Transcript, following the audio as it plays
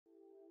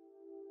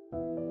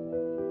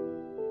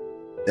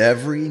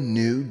Every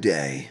new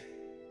day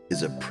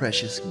is a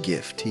precious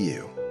gift to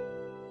you.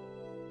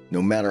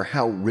 No matter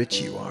how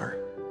rich you are,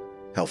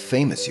 how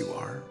famous you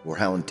are, or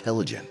how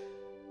intelligent,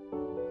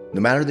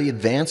 no matter the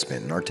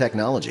advancement in our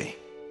technology,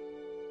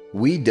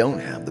 we don't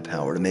have the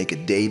power to make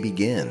a day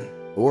begin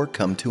or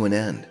come to an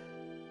end.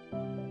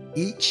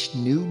 Each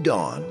new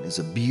dawn is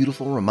a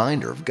beautiful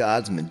reminder of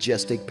God's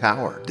majestic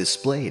power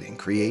displayed in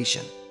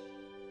creation.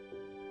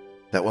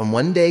 That when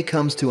one day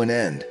comes to an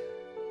end,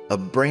 a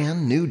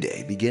brand new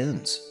day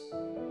begins.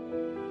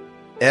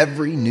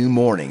 Every new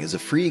morning is a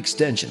free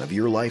extension of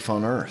your life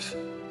on earth.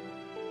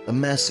 A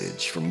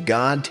message from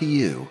God to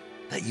you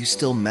that you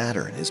still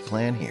matter in His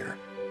plan here.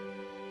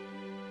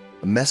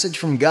 A message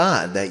from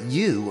God that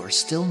you are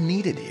still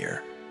needed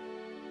here.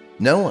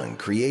 No one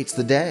creates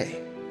the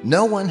day.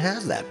 No one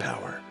has that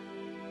power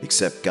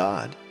except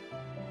God.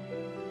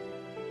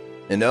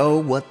 And oh,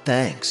 what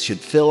thanks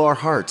should fill our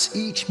hearts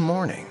each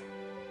morning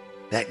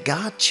that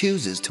God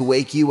chooses to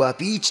wake you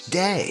up each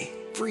day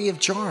free of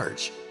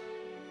charge,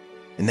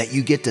 and that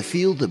you get to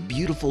feel the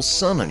beautiful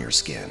sun on your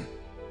skin,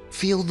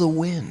 feel the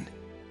wind,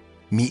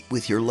 meet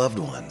with your loved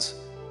ones,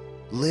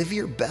 live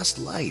your best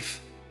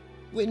life,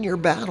 win your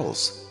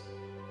battles,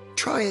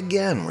 try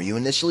again where you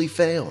initially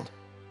failed.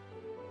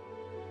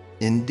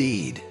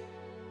 Indeed,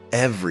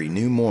 every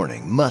new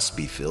morning must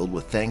be filled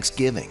with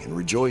thanksgiving and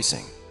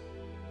rejoicing.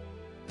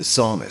 The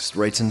psalmist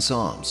writes in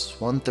Psalms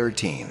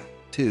 113,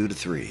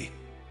 2-3,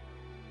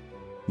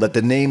 "Let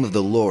the name of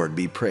the Lord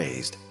be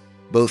praised,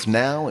 both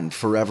now and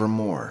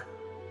forevermore.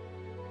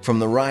 From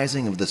the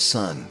rising of the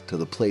sun to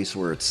the place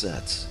where it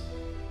sets,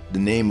 the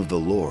name of the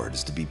Lord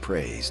is to be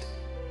praised."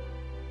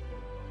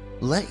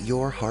 Let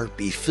your heart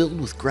be filled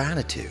with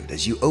gratitude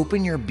as you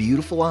open your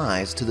beautiful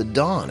eyes to the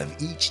dawn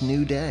of each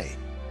new day.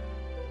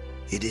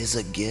 It is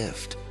a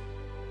gift,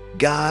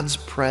 God's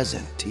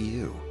present to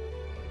you.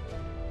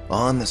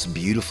 On this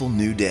beautiful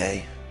new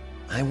day,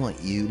 I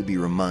want you to be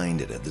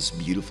reminded of this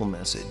beautiful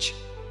message.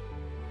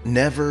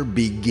 Never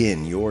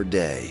begin your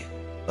day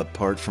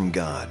apart from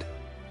God.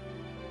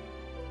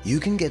 You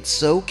can get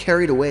so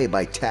carried away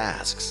by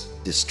tasks,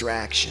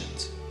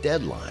 distractions,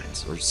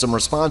 deadlines, or some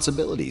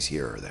responsibilities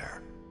here or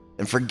there,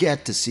 and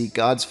forget to seek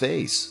God's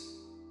face.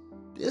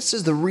 This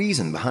is the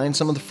reason behind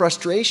some of the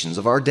frustrations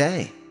of our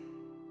day.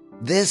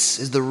 This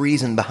is the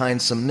reason behind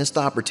some missed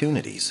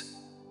opportunities.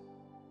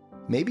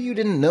 Maybe you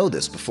didn't know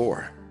this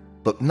before,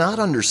 but not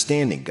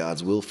understanding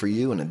God's will for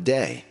you in a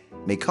day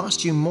may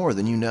cost you more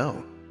than you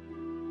know.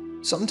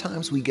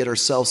 Sometimes we get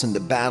ourselves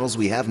into battles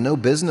we have no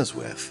business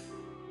with.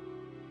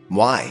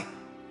 Why?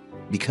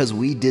 Because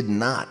we did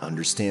not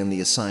understand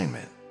the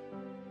assignment.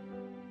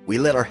 We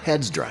let our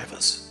heads drive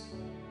us.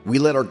 We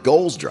let our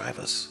goals drive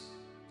us.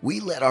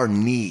 We let our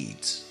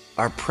needs,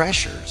 our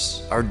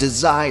pressures, our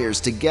desires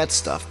to get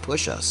stuff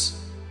push us.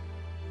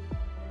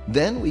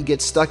 Then we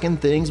get stuck in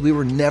things we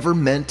were never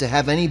meant to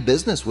have any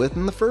business with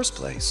in the first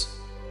place.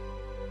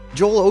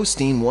 Joel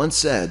Osteen once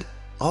said,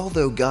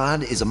 "Although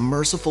God is a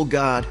merciful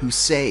God who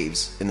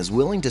saves and is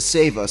willing to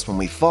save us when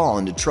we fall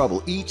into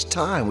trouble each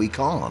time we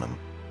call on Him,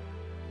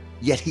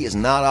 yet He is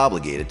not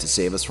obligated to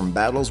save us from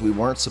battles we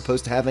weren't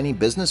supposed to have any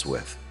business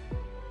with."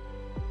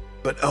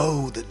 But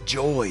oh, the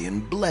joy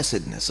and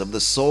blessedness of the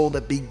soul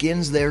that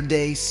begins their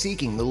day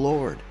seeking the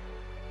Lord.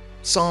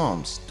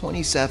 Psalms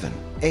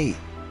 27:8.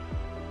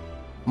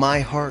 "My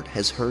heart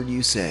has heard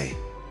you say,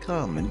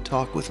 'Come and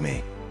talk with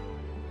me.'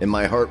 And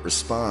my heart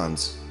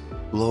responds,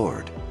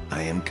 'Lord,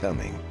 I am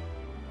coming.'"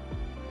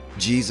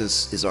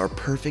 Jesus is our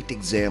perfect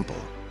example,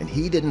 and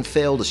He didn't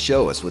fail to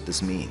show us what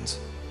this means.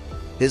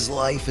 His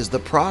life is the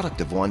product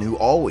of one who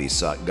always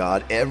sought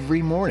God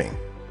every morning.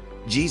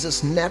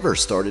 Jesus never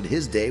started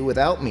His day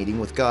without meeting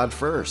with God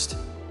first.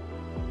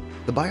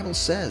 The Bible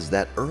says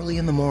that early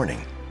in the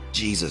morning,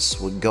 Jesus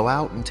would go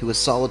out into a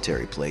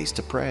solitary place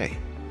to pray.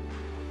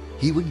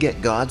 He would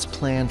get God's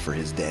plan for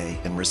his day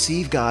and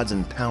receive God's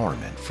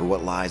empowerment for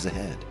what lies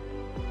ahead.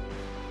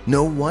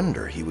 No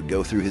wonder he would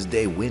go through his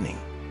day winning,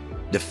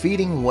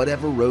 defeating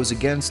whatever rose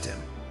against him.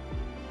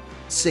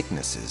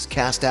 Sicknesses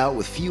cast out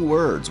with few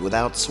words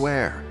without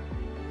swear.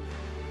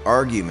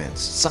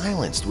 Arguments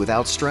silenced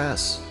without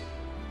stress.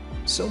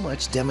 So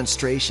much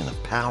demonstration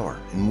of power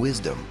and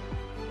wisdom.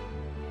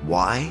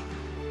 Why?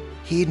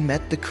 He had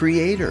met the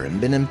Creator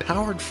and been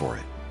empowered for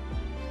it.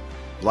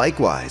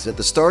 Likewise, at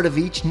the start of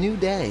each new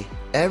day,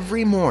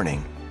 every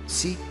morning,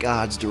 seek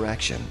God's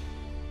direction.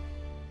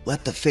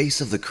 Let the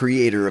face of the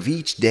Creator of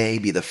each day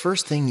be the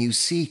first thing you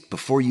seek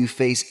before you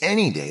face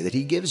any day that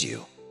He gives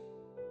you.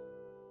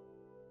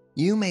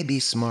 You may be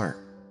smart.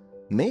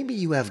 Maybe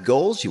you have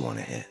goals you want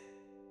to hit.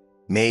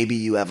 Maybe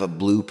you have a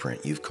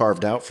blueprint you've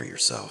carved out for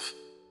yourself,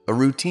 a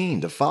routine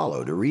to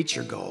follow to reach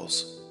your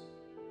goals.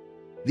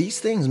 These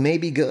things may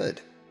be good,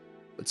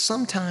 but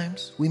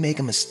sometimes we make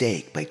a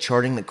mistake by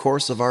charting the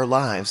course of our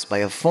lives by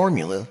a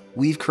formula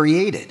we've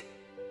created,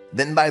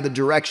 then by the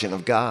direction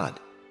of God.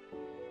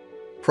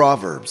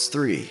 Proverbs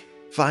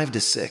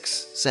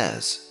 3:5-6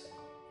 says,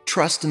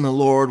 "Trust in the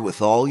Lord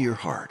with all your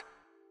heart.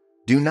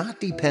 Do not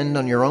depend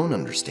on your own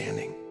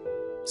understanding.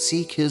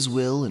 Seek His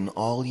will in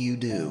all you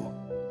do,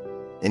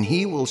 and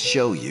He will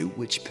show you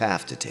which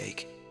path to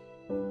take.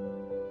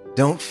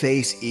 Don't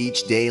face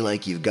each day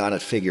like you've got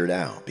it figured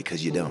out,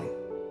 because you don't.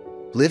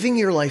 Living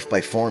your life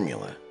by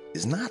formula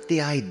is not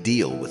the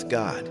ideal with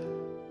God.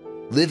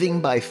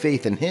 Living by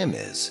faith in Him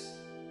is.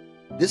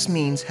 This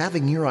means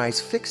having your eyes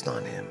fixed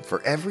on Him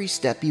for every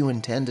step you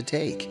intend to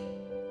take.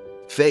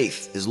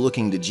 Faith is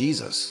looking to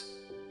Jesus,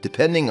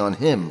 depending on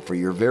Him for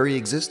your very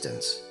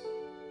existence.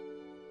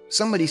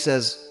 Somebody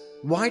says,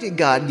 "Why did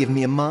God give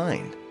me a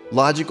mind,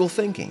 logical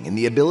thinking, and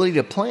the ability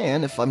to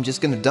plan if I'm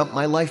just going to dump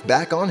my life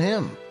back on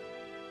Him?"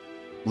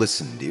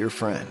 Listen, dear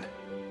friend,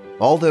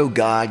 although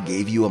God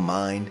gave you a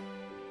mind,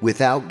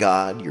 without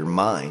God, your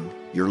mind,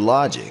 your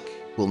logic,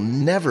 will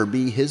never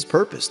be His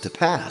purpose to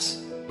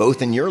pass,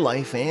 both in your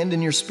life and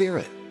in your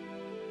spirit.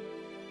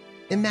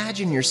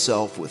 Imagine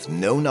yourself with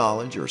no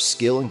knowledge or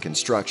skill in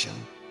construction,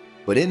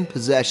 but in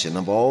possession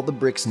of all the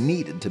bricks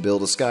needed to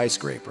build a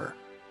skyscraper,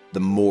 the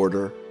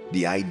mortar,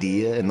 the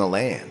idea, and the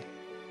land,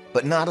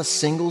 but not a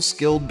single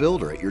skilled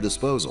builder at your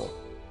disposal.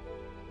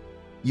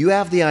 You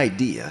have the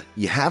idea,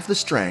 you have the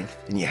strength,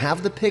 and you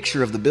have the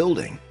picture of the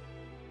building.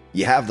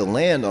 You have the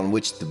land on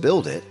which to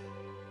build it.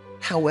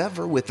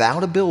 However,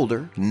 without a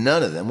builder,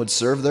 none of them would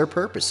serve their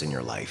purpose in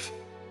your life.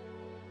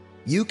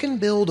 You can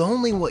build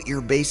only what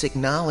your basic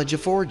knowledge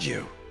affords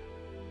you.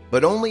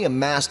 But only a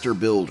master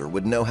builder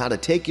would know how to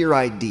take your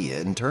idea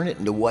and turn it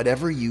into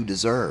whatever you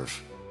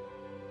deserve.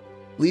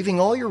 Leaving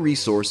all your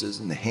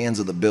resources in the hands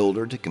of the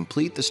builder to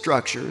complete the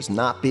structure is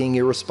not being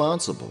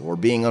irresponsible or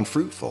being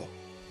unfruitful.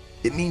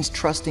 It means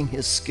trusting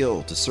his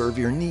skill to serve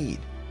your need.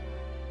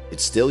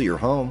 It's still your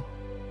home.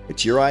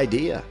 It's your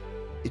idea.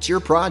 It's your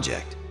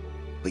project.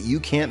 But you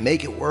can't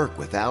make it work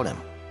without him.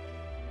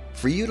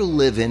 For you to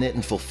live in it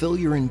and fulfill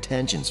your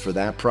intentions for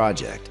that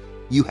project,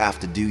 you have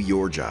to do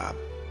your job,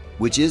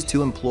 which is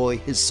to employ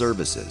his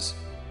services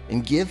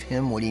and give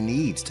him what he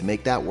needs to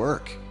make that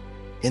work.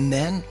 And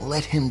then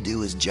let him do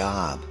his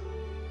job.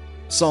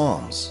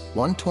 Psalms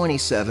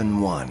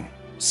 127:1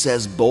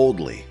 says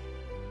boldly,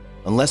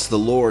 "Unless the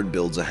Lord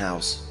builds a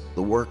house,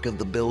 the work of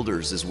the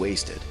builders is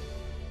wasted.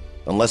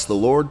 Unless the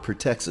Lord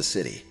protects a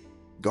city,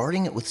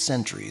 guarding it with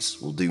sentries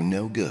will do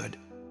no good."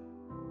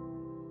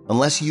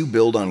 Unless you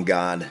build on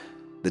God,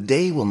 the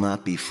day will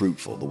not be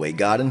fruitful the way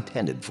God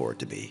intended for it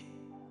to be.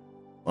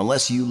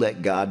 Unless you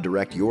let God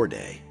direct your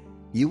day,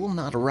 you will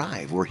not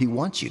arrive where he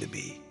wants you to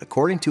be,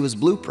 according to his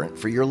blueprint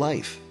for your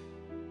life.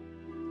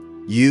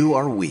 You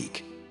are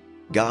weak.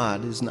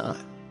 God is not.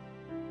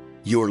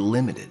 You're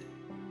limited.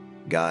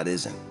 God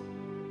isn't.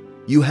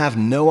 You have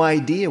no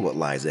idea what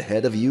lies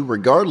ahead of you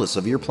regardless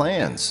of your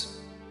plans.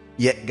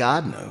 Yet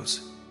God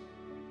knows.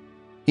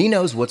 He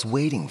knows what's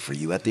waiting for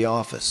you at the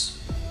office.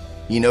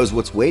 He knows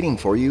what's waiting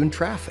for you in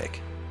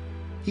traffic.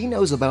 He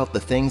knows about the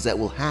things that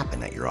will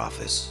happen at your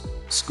office,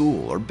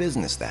 school, or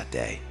business that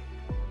day.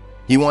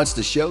 He wants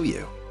to show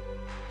you.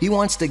 He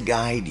wants to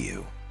guide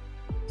you.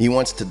 He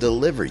wants to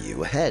deliver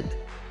you ahead.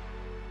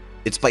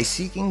 It's by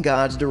seeking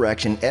God's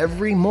direction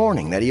every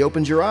morning that he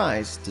opens your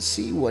eyes to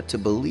see what to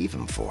believe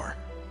him for.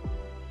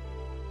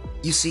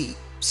 You see,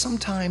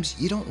 sometimes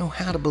you don't know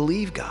how to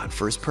believe God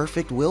for his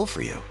perfect will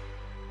for you.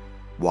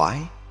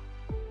 Why?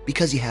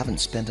 Because you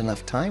haven't spent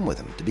enough time with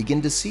him to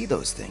begin to see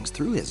those things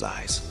through his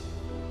eyes.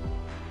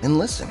 And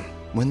listen,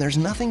 when there's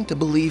nothing to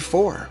believe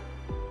for,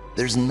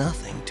 there's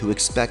nothing to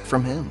expect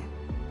from him.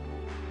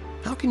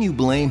 How can you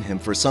blame him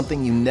for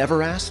something you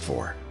never asked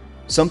for,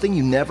 something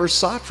you never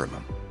sought from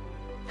him?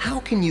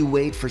 How can you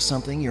wait for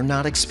something you're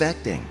not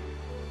expecting?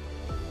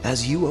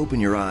 As you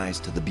open your eyes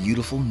to the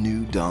beautiful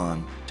new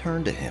dawn,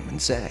 turn to him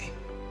and say,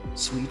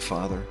 "Sweet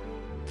Father,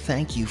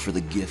 thank you for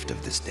the gift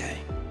of this day.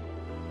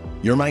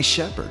 You're my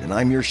shepherd and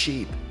I'm your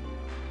sheep.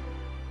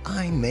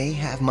 I may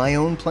have my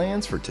own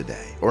plans for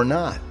today or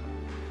not,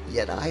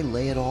 yet I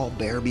lay it all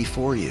bare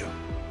before you.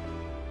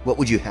 What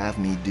would you have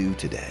me do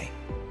today?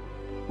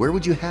 Where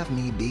would you have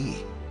me be?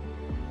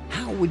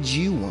 How would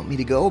you want me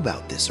to go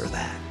about this or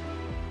that?"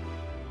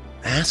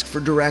 Ask for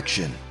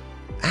direction.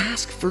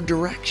 Ask for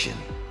direction.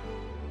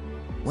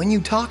 When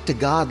you talk to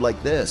God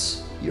like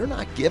this, you're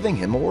not giving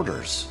him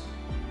orders.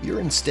 You're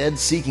instead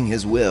seeking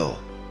his will,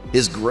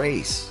 his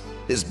grace,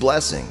 his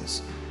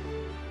blessings.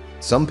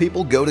 Some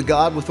people go to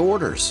God with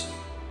orders.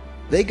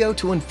 They go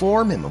to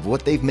inform him of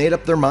what they've made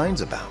up their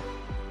minds about.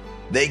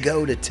 They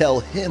go to tell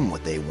him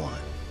what they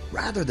want,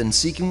 rather than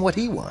seeking what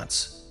he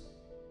wants.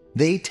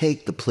 They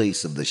take the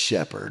place of the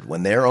shepherd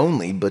when they're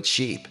only but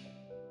sheep.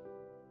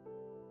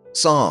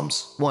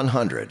 Psalms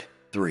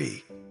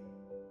 100:3.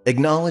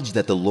 Acknowledge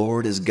that the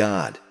Lord is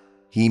God.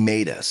 He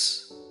made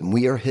us, and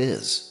we are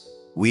his.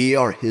 We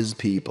are his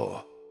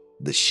people,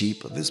 the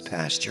sheep of his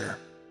pasture.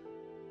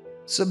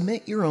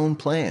 Submit your own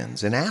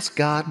plans and ask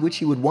God which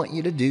he would want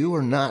you to do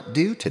or not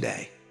do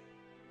today.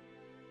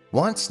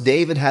 Once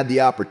David had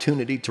the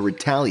opportunity to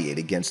retaliate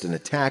against an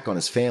attack on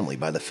his family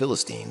by the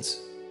Philistines.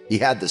 He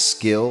had the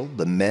skill,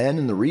 the men,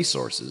 and the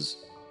resources,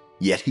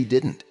 yet he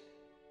didn't.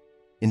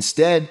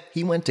 Instead,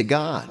 he went to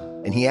God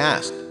and he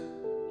asked,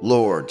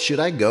 "Lord, should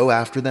I go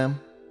after them?"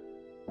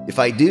 If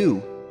I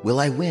do, will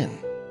I win?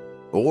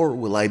 Or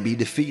will I be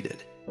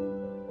defeated?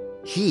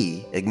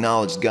 He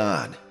acknowledged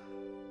God.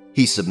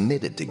 He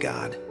submitted to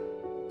God.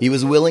 He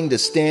was willing to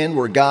stand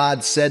where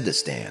God said to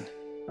stand,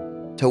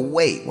 to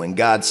wait when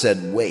God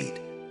said wait,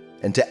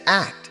 and to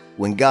act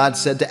when God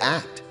said to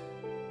act.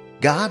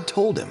 God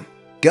told him,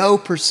 "Go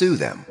pursue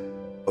them,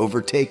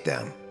 overtake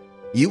them.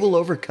 You will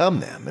overcome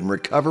them and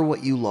recover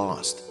what you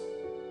lost."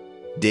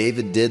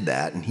 David did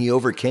that, and he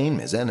overcame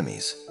his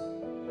enemies.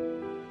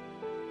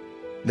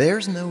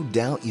 There's no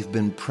doubt you've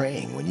been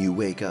praying when you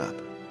wake up.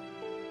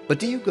 But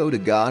do you go to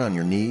God on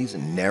your knees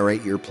and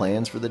narrate your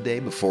plans for the day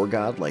before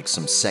God like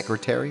some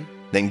secretary,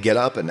 then get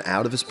up and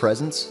out of his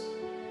presence?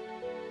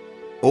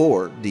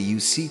 Or do you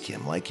seek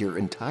him like your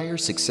entire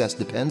success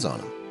depends on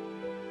him?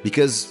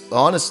 Because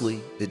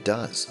honestly, it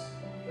does.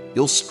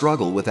 You'll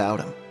struggle without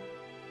him.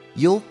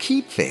 You'll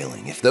keep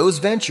failing if those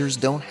ventures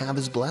don't have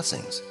his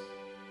blessings.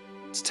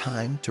 It's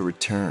time to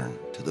return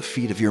to the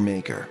feet of your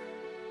Maker.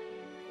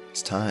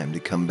 It's time to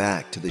come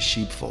back to the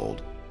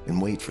sheepfold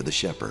and wait for the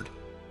shepherd.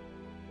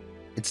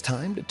 It's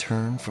time to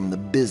turn from the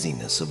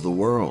busyness of the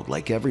world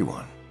like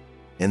everyone,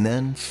 and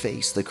then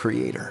face the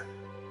Creator.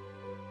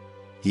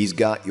 He's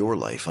got your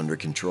life under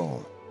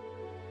control.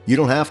 You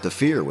don't have to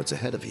fear what's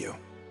ahead of you.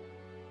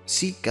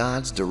 Seek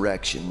God's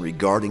direction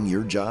regarding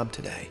your job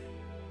today,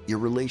 your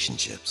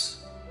relationships,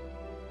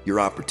 your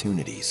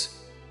opportunities,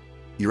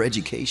 your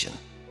education,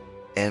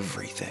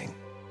 everything,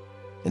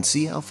 and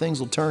see how things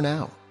will turn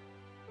out.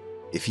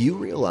 If you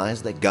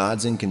realize that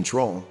God's in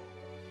control,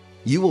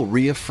 you will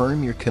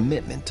reaffirm your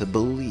commitment to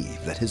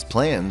believe that His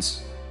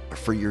plans are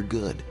for your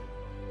good,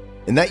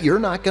 and that you're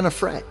not going to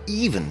fret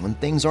even when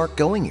things aren't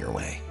going your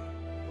way.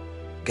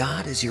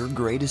 God is your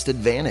greatest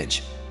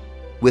advantage.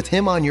 With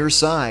Him on your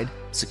side,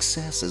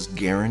 success is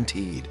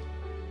guaranteed.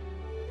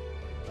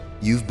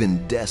 You've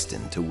been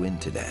destined to win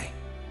today.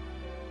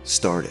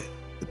 Start it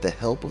with the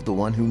help of the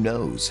one who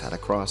knows how to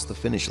cross the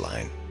finish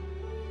line.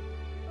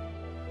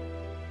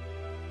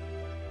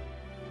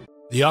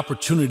 The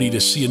opportunity to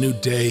see a new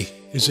day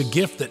is a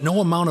gift that no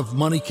amount of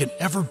money can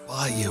ever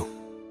buy you.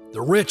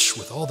 The rich,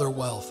 with all their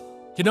wealth,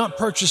 cannot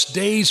purchase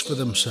days for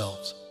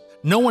themselves.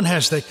 No one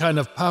has that kind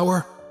of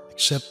power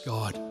except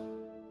God.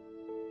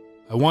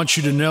 I want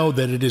you to know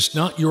that it is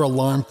not your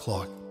alarm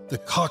clock, the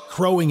cock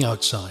crowing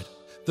outside,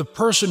 the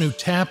person who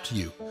tapped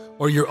you,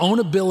 or your own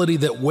ability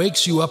that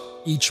wakes you up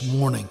each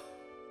morning.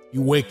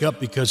 You wake up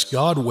because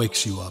God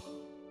wakes you up.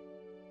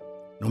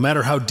 No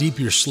matter how deep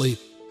your sleep,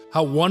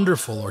 how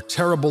wonderful or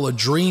terrible a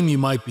dream you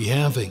might be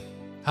having,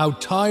 how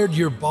tired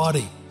your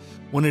body,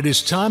 when it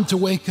is time to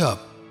wake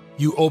up,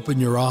 you open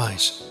your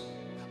eyes.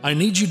 I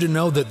need you to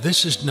know that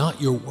this is not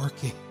your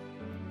working,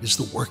 it is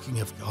the working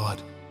of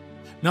God.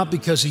 Not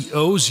because He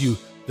owes you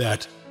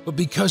that, but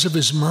because of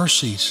His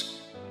mercies.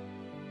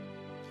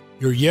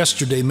 Your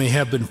yesterday may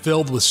have been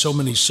filled with so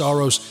many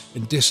sorrows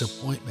and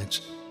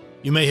disappointments.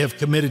 You may have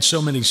committed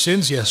so many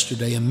sins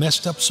yesterday and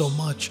messed up so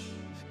much.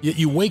 Yet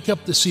you wake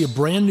up to see a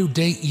brand new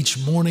day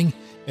each morning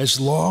as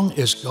long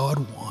as God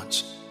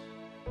wants.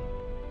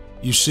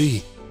 You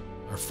see,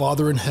 our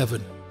Father in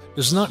heaven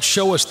does not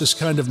show us this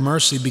kind of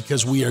mercy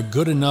because we are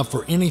good enough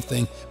for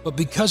anything, but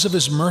because of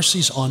His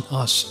mercies on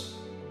us.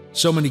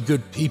 So many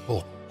good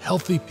people,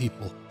 healthy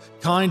people,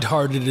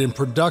 kind-hearted and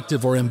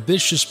productive or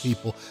ambitious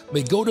people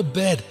may go to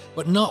bed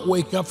but not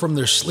wake up from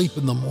their sleep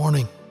in the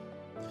morning.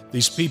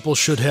 These people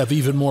should have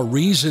even more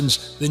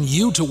reasons than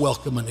you to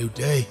welcome a new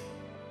day.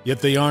 Yet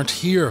they aren't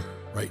here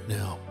right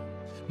now.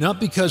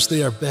 Not because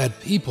they are bad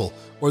people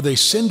or they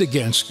sinned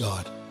against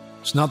God.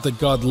 It's not that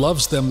God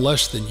loves them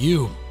less than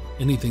you, or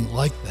anything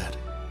like that.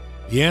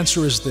 The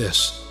answer is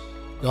this: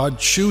 God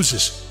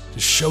chooses to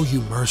show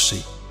you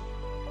mercy.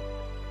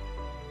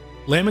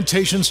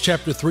 Lamentations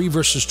chapter 3,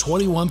 verses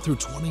 21 through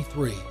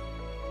 23.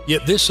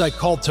 Yet this I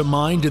call to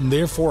mind, and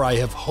therefore I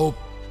have hope.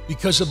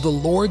 Because of the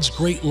Lord's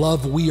great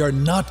love we are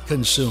not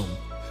consumed,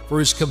 for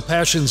His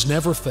compassions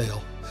never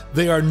fail.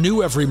 They are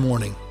new every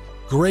morning.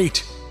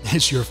 Great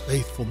is your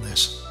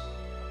faithfulness.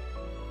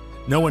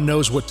 No one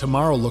knows what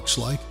tomorrow looks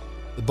like.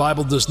 The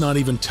Bible does not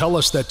even tell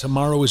us that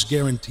tomorrow is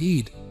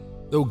guaranteed.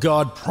 Though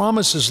God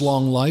promises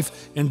long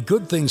life and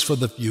good things for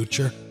the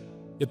future,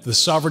 yet the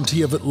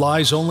sovereignty of it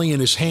lies only in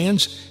His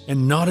hands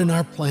and not in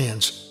our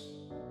plans.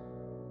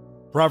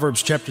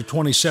 Proverbs chapter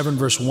 27,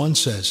 verse 1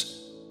 says,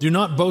 "Do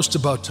not boast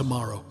about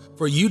tomorrow,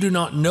 for you do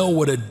not know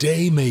what a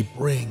day may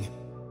bring."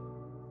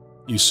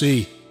 You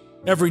see,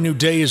 every new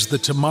day is the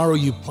tomorrow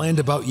you planned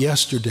about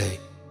yesterday,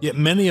 yet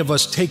many of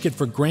us take it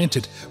for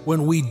granted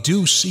when we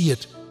do see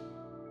it.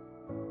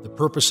 The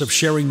purpose of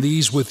sharing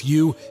these with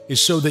you is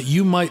so that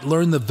you might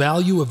learn the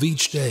value of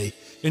each day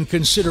and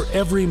consider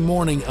every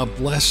morning a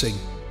blessing.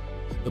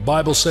 The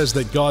Bible says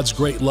that God's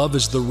great love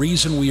is the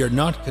reason we are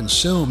not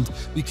consumed,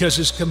 because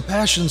His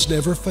compassions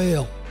never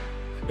fail.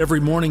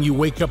 Every morning you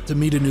wake up to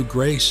meet a new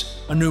grace,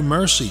 a new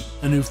mercy,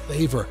 a new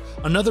favor,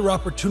 another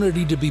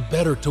opportunity to be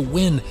better, to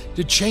win,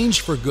 to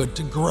change for good,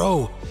 to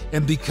grow,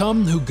 and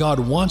become who God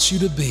wants you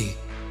to be.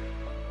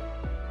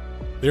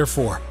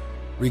 Therefore,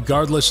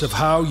 Regardless of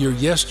how your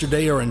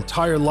yesterday or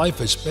entire life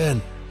has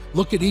been,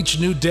 look at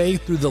each new day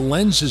through the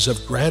lenses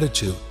of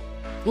gratitude.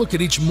 Look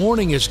at each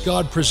morning as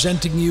God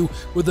presenting you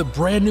with a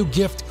brand new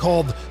gift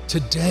called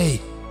today,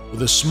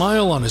 with a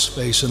smile on his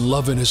face and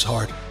love in his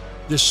heart,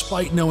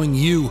 despite knowing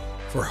you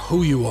for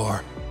who you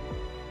are.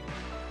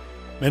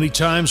 Many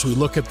times we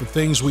look at the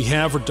things we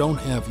have or don't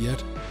have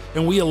yet,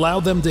 and we allow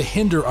them to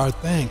hinder our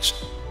thanks.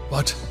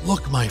 But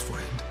look, my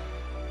friend,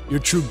 your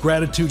true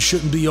gratitude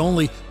shouldn't be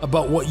only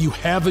about what you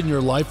have in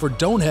your life or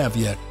don't have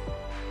yet.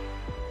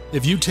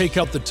 If you take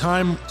out the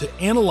time to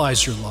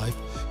analyze your life,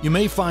 you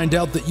may find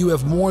out that you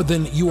have more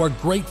than you are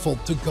grateful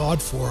to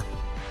God for.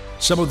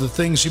 Some of the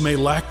things you may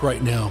lack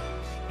right now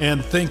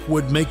and think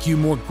would make you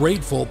more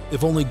grateful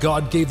if only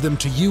God gave them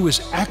to you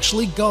is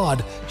actually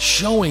God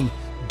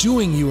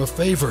doing you a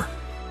favor.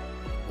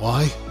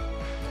 Why?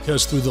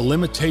 Because through the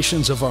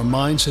limitations of our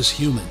minds as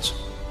humans,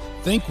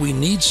 think we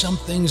need some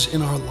things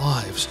in our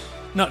lives,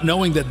 not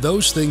knowing that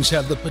those things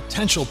have the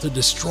potential to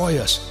destroy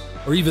us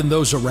or even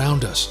those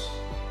around us.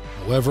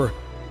 However,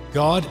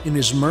 God, in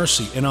his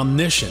mercy and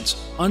omniscience,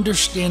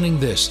 understanding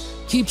this,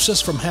 keeps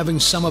us from having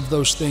some of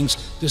those things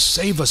to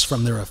save us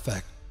from their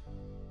effect.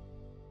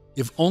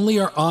 If only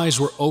our eyes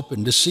were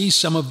open to see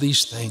some of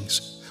these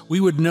things, we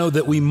would know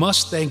that we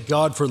must thank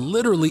God for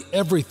literally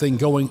everything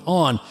going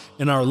on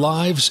in our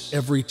lives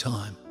every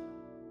time.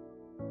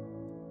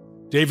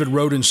 David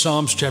wrote in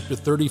Psalms chapter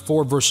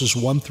 34, verses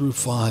 1 through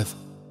 5,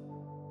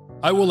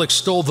 "I will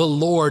extol the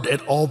Lord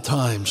at all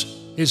times.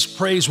 His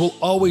praise will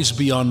always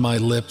be on my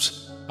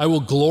lips. I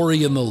will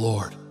glory in the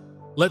Lord.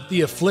 Let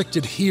the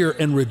afflicted hear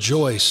and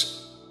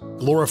rejoice.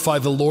 Glorify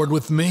the Lord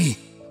with me.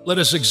 Let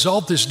us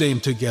exalt his name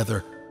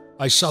together.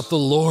 I sought the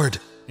Lord,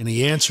 and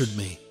he answered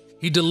me.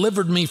 He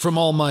delivered me from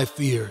all my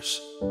fears.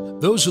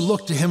 Those who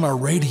look to him are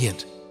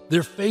radiant.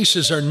 Their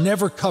faces are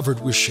never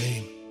covered with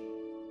shame."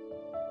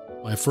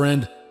 My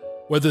friend,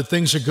 whether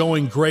things are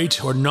going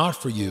great or not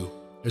for you,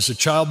 as a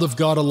child of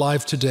God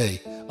alive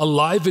today,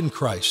 alive in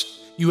Christ,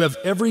 you have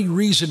every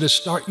reason to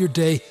start your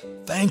day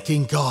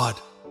thanking God.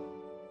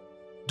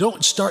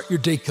 Don't start your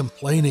day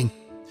complaining.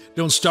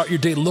 Don't start your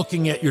day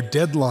looking at your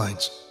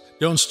deadlines.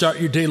 Don't start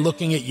your day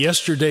looking at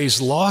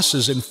yesterday's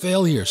losses and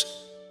failures.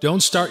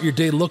 Don't start your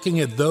day looking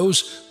at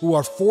those who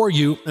are for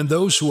you and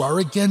those who are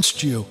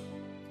against you.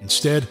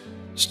 Instead,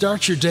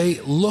 start your day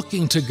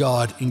looking to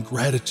God in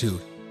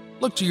gratitude.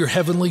 Look to your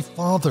Heavenly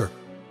Father.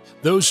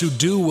 Those who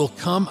do will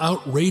come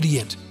out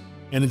radiant,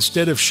 and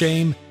instead of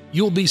shame,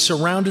 you'll be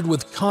surrounded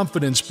with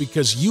confidence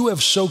because you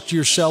have soaked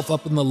yourself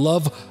up in the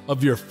love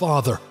of your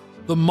Father,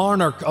 the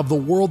monarch of the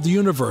world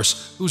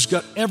universe, who's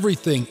got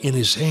everything in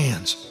his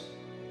hands.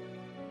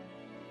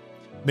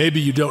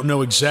 Maybe you don't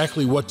know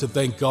exactly what to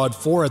thank God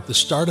for at the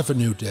start of a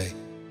new day.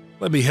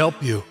 Let me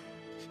help you.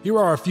 Here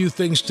are a few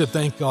things to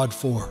thank God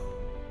for.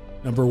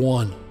 Number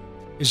 1,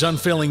 his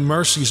unfailing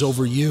mercies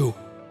over you.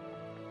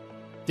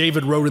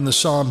 David wrote in the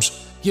Psalms,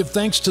 "Give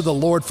thanks to the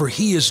Lord, for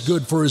he is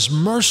good, for his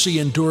mercy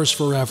endures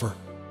forever."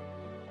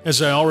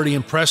 As I already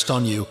impressed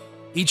on you,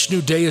 each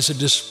new day is a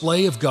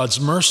display of God's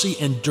mercy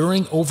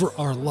enduring over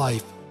our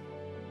life.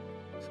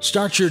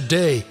 Start your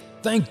day.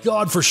 Thank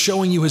God for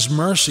showing you his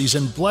mercies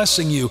and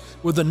blessing you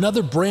with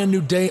another brand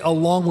new day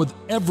along with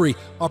every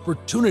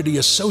opportunity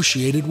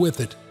associated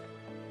with it.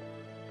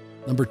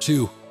 Number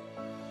 2,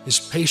 his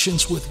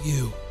patience with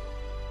you.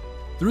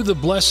 Through the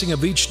blessing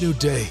of each new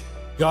day,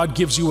 God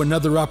gives you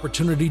another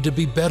opportunity to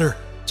be better,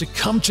 to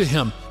come to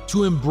him,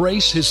 to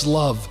embrace his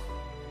love.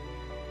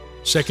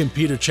 2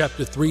 Peter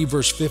chapter 3,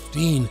 verse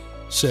 15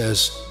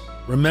 says,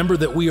 "Remember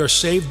that we are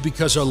saved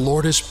because our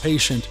Lord is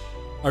patient."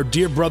 Our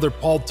dear brother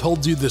Paul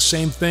told you the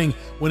same thing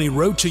when he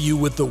wrote to you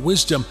with the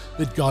wisdom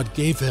that God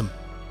gave him.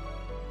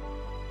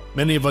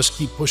 Many of us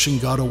keep pushing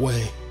God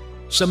away.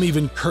 Some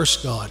even curse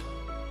God.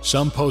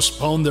 Some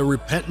postpone their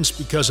repentance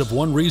because of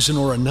one reason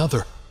or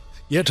another.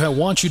 Yet I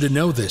want you to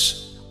know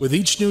this. With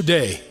each new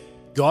day,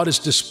 God is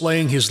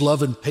displaying his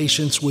love and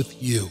patience with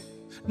you,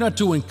 not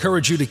to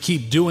encourage you to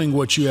keep doing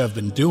what you have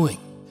been doing,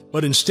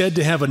 but instead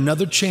to have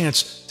another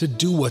chance to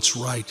do what's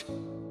right,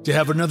 to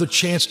have another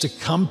chance to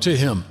come to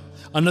him,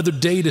 another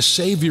day to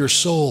save your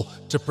soul,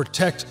 to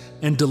protect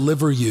and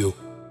deliver you.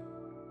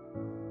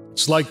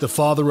 It's like the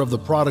father of the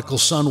prodigal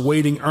son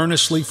waiting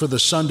earnestly for the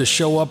son to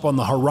show up on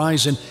the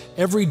horizon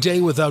every day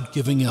without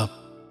giving up.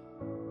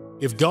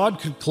 If God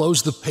could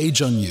close the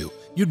page on you,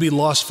 you'd be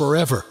lost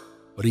forever,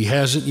 but he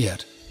hasn't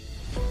yet.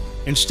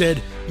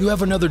 Instead, you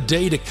have another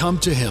day to come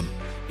to him.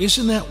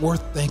 Isn't that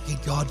worth thanking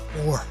God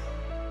for?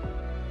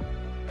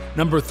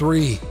 Number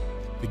 3,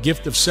 the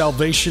gift of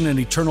salvation and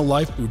eternal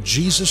life through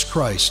Jesus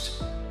Christ.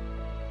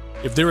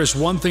 If there is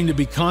one thing to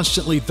be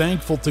constantly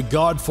thankful to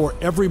God for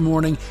every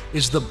morning,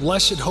 is the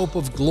blessed hope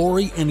of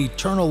glory and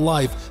eternal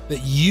life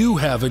that you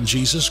have in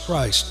Jesus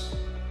Christ.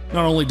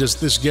 Not only does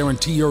this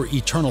guarantee your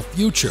eternal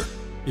future,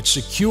 it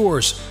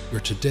secures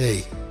your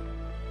today.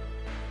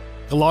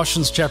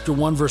 Colossians chapter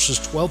 1, verses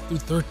 12 through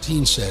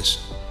 13 says,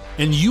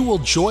 and you will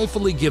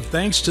joyfully give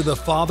thanks to the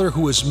Father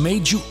who has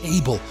made you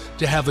able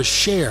to have a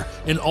share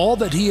in all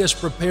that He has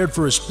prepared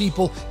for His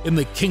people in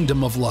the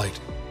kingdom of light.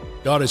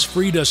 God has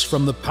freed us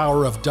from the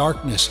power of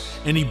darkness,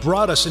 and He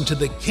brought us into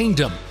the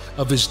kingdom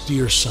of His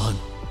dear Son.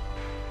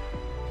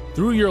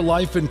 Through your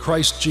life in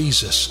Christ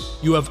Jesus,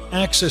 you have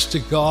access to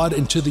God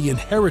and to the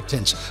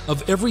inheritance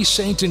of every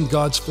saint in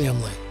God's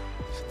family.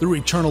 Through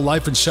eternal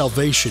life and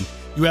salvation,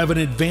 you have an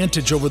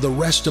advantage over the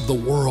rest of the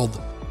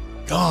world,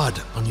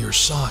 God on your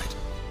side.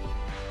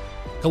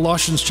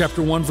 Colossians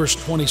chapter 1,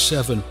 verse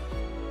 27.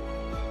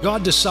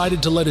 God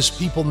decided to let His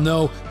people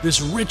know this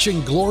rich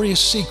and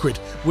glorious secret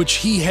which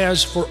He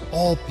has for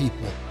all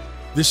people.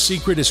 This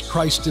secret is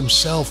Christ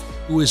Himself,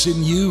 who is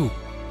in you.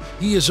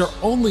 He is our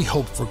only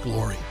hope for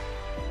glory.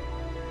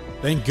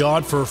 Thank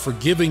God for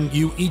forgiving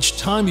you each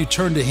time you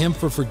turn to Him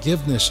for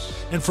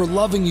forgiveness and for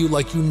loving you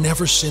like you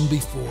never sinned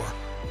before.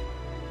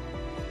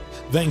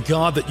 Thank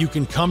God that you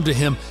can come to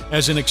Him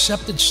as an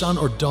accepted son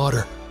or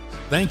daughter.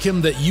 Thank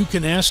Him that you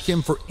can ask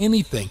Him for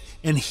anything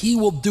and He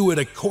will do it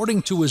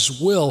according to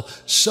His will,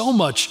 so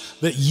much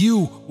that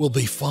you will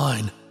be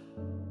fine.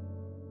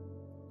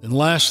 And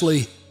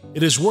lastly,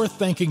 it is worth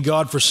thanking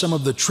God for some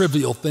of the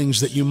trivial things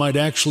that you might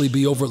actually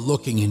be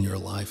overlooking in your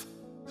life.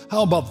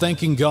 How about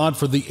thanking God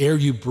for the air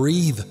you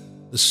breathe,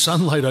 the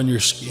sunlight on your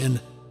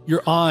skin,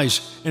 your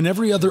eyes, and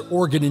every other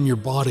organ in your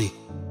body?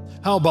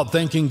 How about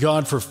thanking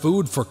God for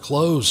food, for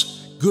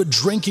clothes, good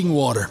drinking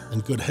water,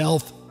 and good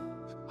health?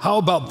 How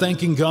about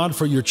thanking God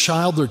for your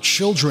child or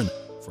children,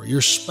 for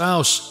your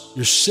spouse,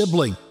 your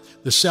sibling,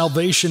 the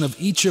salvation of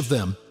each of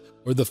them,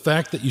 or the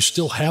fact that you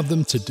still have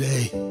them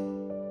today?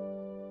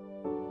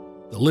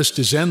 The list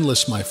is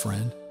endless, my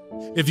friend.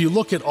 If you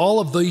look at all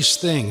of these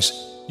things,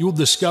 you will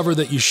discover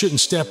that you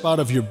shouldn't step out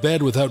of your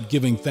bed without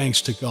giving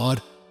thanks to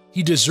God.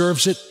 He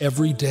deserves it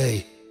every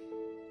day.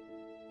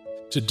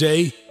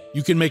 Today,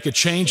 you can make a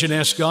change and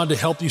ask God to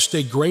help you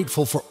stay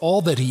grateful for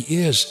all that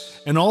He is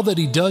and all that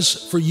He does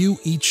for you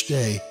each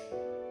day.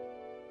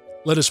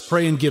 Let us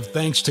pray and give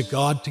thanks to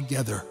God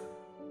together.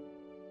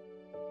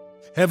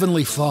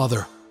 Heavenly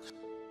Father,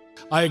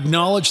 I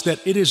acknowledge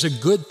that it is a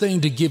good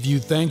thing to give you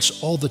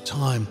thanks all the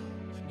time,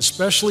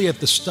 especially at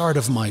the start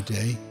of my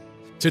day.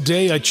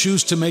 Today, I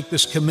choose to make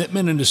this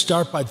commitment and to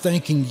start by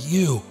thanking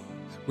you.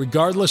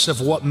 Regardless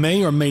of what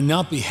may or may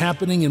not be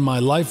happening in my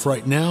life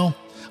right now,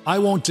 I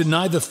won't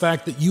deny the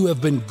fact that you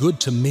have been good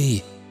to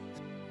me.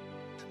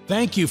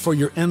 Thank you for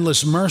your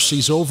endless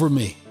mercies over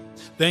me.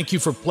 Thank you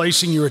for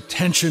placing your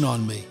attention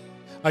on me.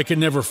 I can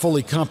never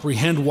fully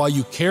comprehend why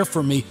you care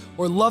for me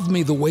or love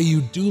me the way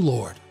you do,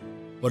 Lord.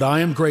 But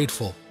I am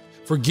grateful.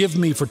 Forgive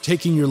me for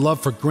taking your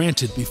love for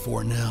granted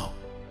before now.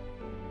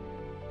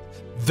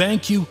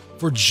 Thank you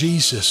for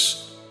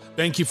Jesus.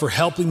 Thank you for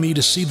helping me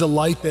to see the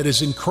light that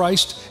is in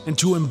Christ and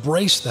to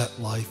embrace that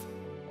life.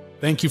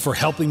 Thank you for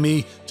helping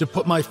me to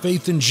put my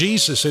faith in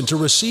Jesus and to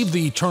receive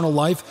the eternal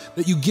life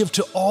that you give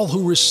to all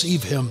who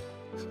receive Him.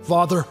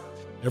 Father,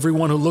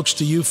 everyone who looks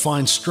to you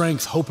finds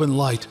strength, hope, and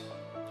light.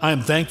 I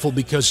am thankful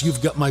because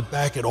you've got my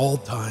back at all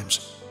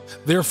times.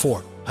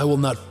 Therefore, I will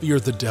not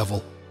fear the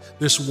devil,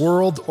 this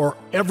world, or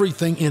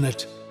everything in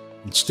it.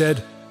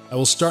 Instead, I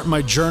will start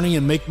my journey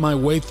and make my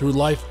way through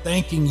life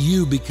thanking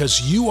you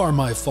because you are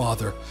my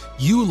Father,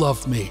 you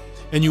love me,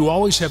 and you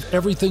always have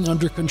everything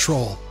under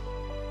control.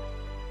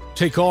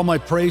 Take all my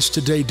praise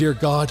today, dear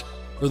God,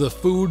 for the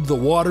food, the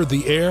water,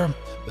 the air,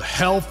 the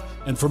health,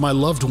 and for my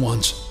loved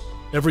ones.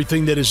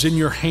 Everything that is in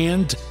your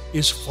hand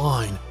is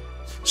fine.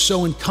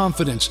 So in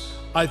confidence,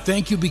 I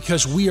thank you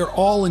because we are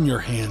all in your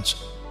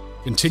hands.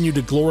 Continue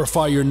to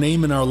glorify your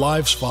name in our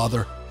lives,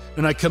 Father,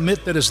 and I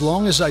commit that as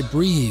long as I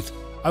breathe,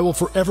 I will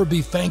forever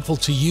be thankful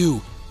to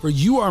you, for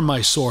you are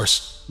my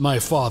source, my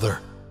Father,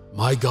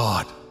 my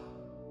God.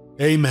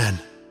 Amen.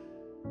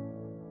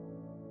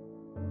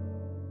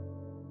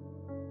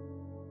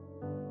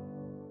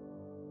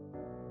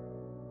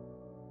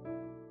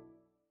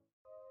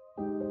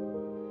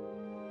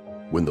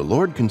 When the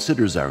Lord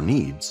considers our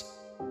needs,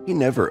 He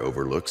never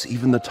overlooks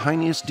even the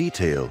tiniest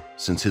detail,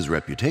 since His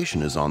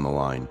reputation is on the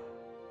line.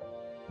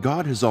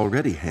 God has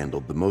already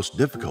handled the most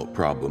difficult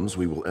problems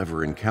we will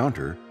ever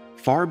encounter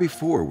far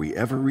before we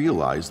ever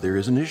realize there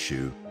is an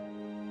issue.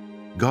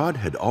 God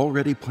had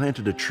already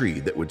planted a tree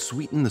that would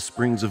sweeten the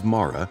springs of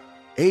Marah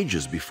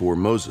ages before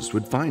Moses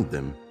would find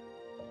them.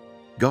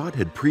 God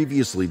had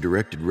previously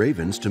directed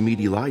ravens to meet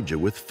Elijah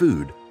with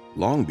food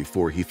long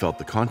before he felt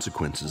the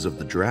consequences of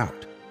the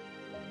drought.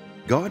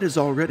 God has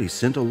already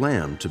sent a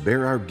lamb to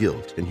bear our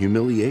guilt and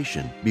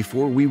humiliation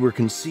before we were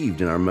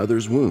conceived in our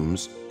mother's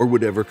wombs or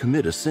would ever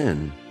commit a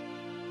sin.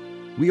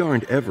 We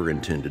aren't ever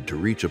intended to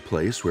reach a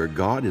place where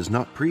God has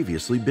not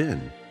previously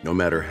been, no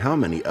matter how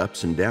many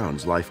ups and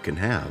downs life can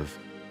have.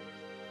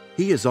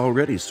 He has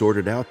already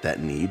sorted out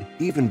that need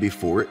even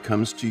before it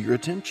comes to your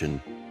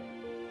attention.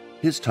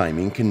 His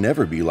timing can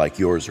never be like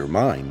yours or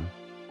mine.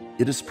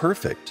 It is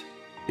perfect.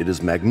 It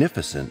is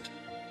magnificent.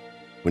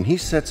 When He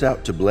sets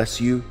out to bless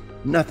you,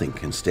 nothing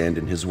can stand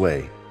in His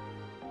way.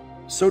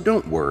 So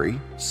don't worry,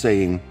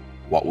 saying,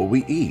 "What will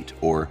we eat?"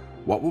 or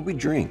 "What will we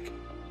drink?"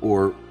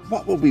 Or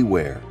what will we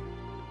wear?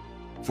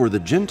 For the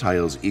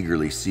Gentiles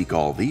eagerly seek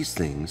all these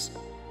things,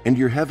 and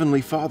your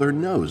heavenly Father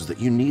knows that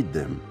you need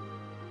them.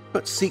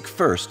 But seek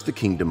first the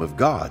kingdom of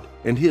God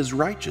and His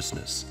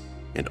righteousness,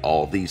 and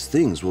all these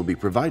things will be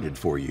provided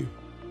for you.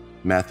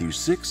 Matthew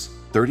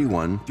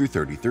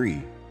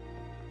 6:31-33.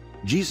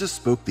 Jesus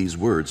spoke these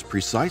words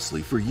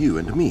precisely for you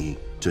and me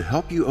to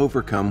help you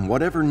overcome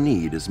whatever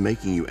need is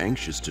making you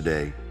anxious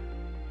today.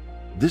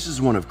 This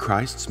is one of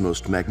Christ's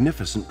most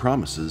magnificent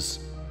promises.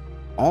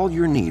 All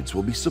your needs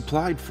will be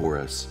supplied for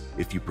us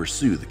if you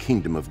pursue the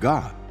kingdom of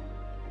God.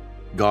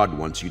 God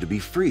wants you to be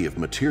free of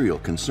material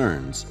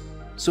concerns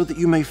so that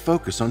you may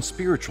focus on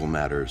spiritual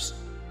matters.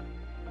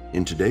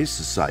 In today's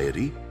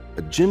society,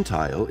 a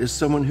Gentile is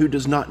someone who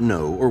does not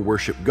know or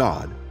worship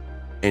God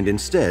and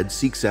instead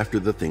seeks after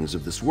the things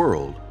of this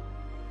world.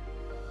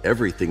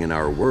 Everything in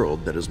our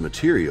world that is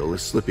material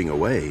is slipping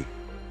away.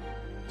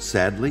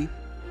 Sadly,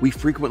 we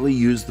frequently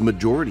use the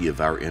majority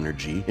of our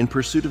energy in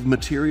pursuit of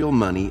material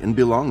money and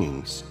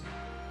belongings.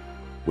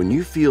 When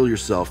you feel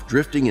yourself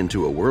drifting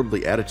into a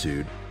worldly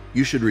attitude,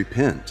 you should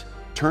repent,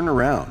 turn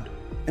around,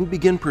 and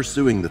begin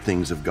pursuing the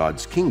things of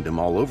God's kingdom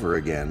all over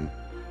again.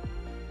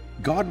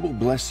 God will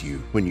bless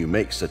you when you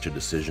make such a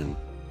decision.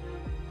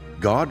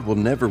 God will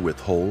never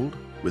withhold,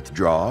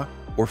 withdraw,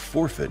 or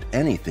forfeit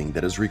anything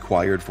that is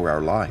required for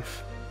our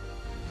life.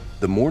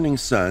 The morning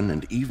sun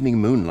and evening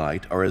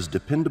moonlight are as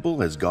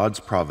dependable as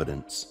God's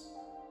providence.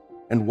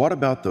 And what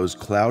about those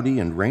cloudy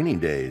and rainy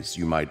days,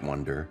 you might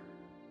wonder?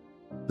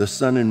 The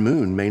sun and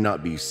moon may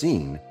not be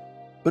seen,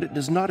 but it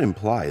does not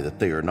imply that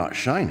they are not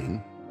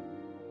shining.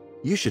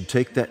 You should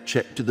take that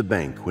check to the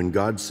bank when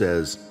God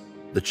says,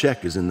 "The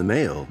check is in the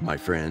mail, my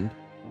friend."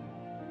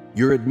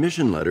 Your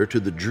admission letter to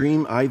the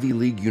Dream Ivy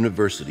League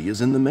University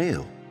is in the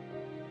mail.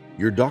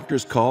 Your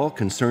doctor's call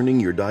concerning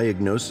your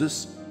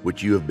diagnosis,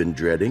 which you have been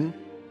dreading,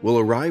 will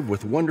arrive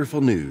with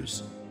wonderful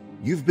news.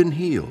 You've been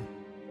healed.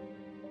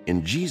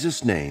 In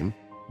Jesus' name,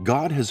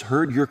 God has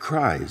heard your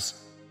cries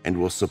and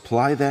will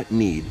supply that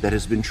need that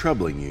has been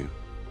troubling you.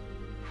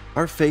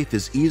 Our faith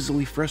is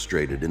easily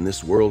frustrated in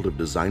this world of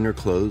designer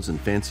clothes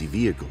and fancy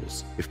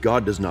vehicles if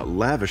God does not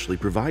lavishly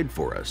provide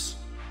for us.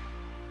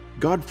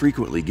 God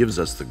frequently gives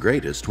us the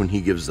greatest when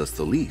He gives us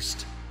the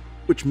least,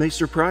 which may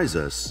surprise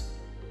us.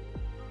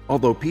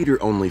 Although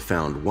Peter only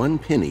found 1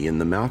 penny in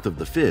the mouth of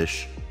the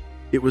fish,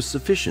 it was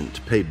sufficient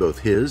to pay both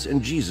his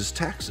and Jesus'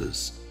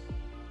 taxes.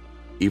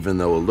 Even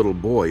though a little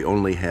boy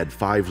only had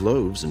 5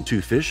 loaves and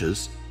 2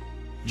 fishes,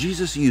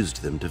 Jesus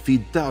used them to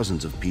feed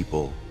thousands of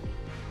people.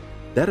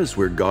 That is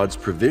where God's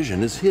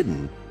provision is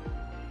hidden.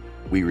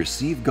 We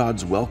receive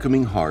God's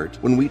welcoming heart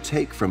when we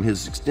take from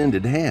His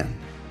extended hand.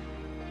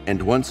 And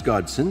once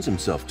God sends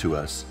Himself to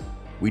us,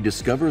 we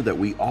discover that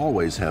we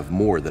always have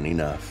more than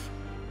enough.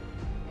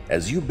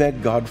 As you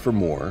beg God for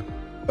more,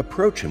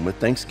 approach Him with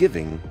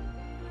thanksgiving.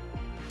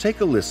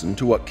 Take a listen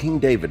to what King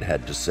David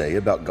had to say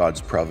about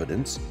God's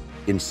providence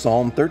in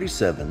Psalm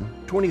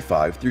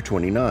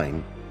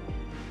 37:25-29.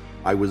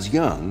 I was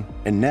young,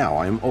 and now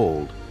I am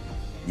old,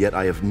 yet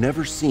I have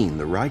never seen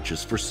the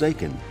righteous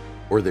forsaken,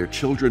 or their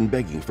children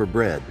begging for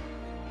bread.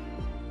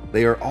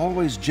 They are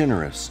always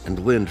generous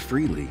and lend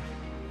freely.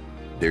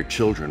 Their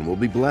children will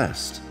be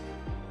blessed.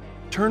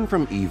 Turn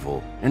from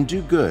evil and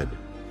do good.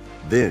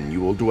 Then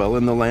you will dwell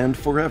in the land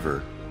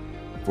forever.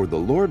 For the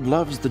Lord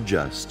loves the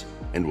just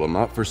and will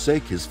not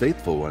forsake His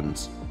faithful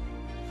ones.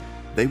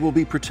 They will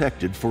be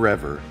protected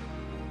forever,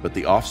 but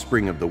the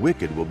offspring of the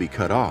wicked will be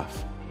cut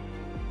off.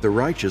 The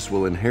righteous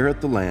will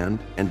inherit the land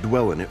and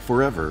dwell in it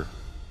forever.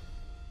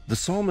 The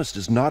psalmist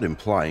is not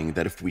implying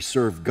that if we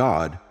serve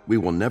God, we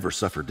will never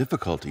suffer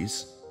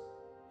difficulties.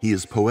 He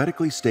is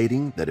poetically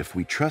stating that if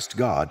we trust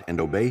God and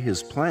obey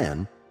His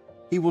plan,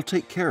 He will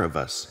take care of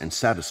us and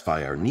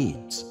satisfy our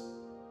needs.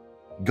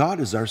 God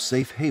is our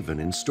safe haven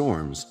in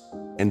storms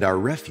and our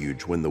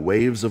refuge when the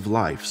waves of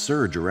life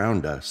surge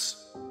around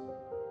us.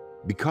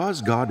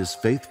 Because God is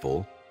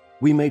faithful,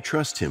 we may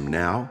trust Him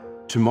now,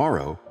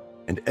 tomorrow,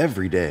 and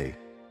every day.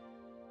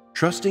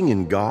 Trusting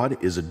in God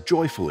is a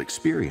joyful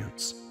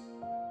experience.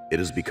 It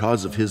is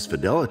because of His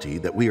fidelity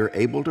that we are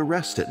able to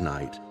rest at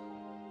night.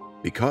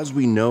 Because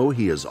we know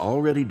He has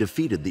already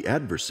defeated the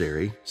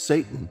adversary,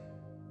 Satan.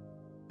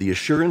 The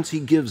assurance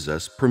He gives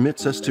us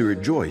permits us to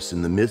rejoice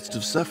in the midst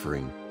of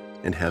suffering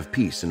and have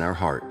peace in our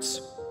hearts.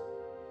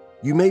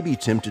 You may be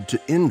tempted to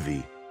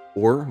envy,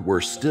 or,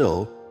 worse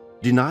still,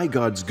 deny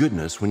God's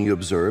goodness when you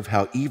observe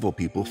how evil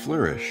people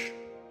flourish.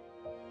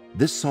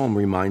 This psalm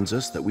reminds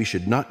us that we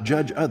should not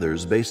judge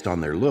others based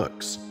on their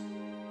looks.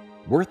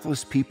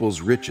 Worthless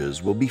people's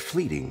riches will be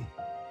fleeting,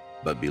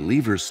 but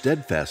believers'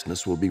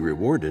 steadfastness will be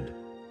rewarded.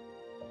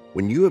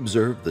 When you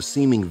observe the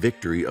seeming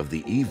victory of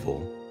the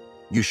evil,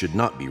 you should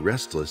not be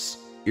restless,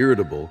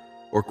 irritable,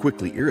 or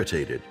quickly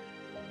irritated.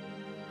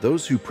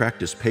 Those who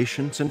practice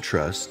patience and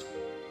trust,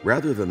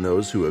 rather than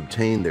those who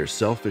obtain their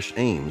selfish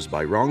aims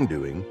by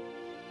wrongdoing,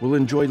 will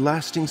enjoy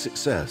lasting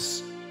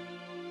success.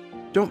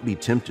 Don't be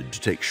tempted to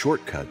take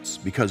shortcuts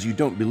because you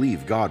don't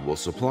believe God will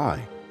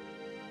supply.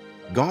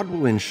 God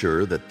will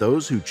ensure that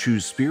those who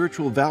choose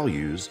spiritual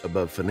values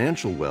above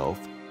financial wealth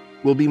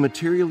will be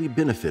materially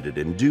benefited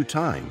in due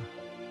time.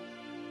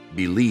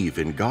 Believe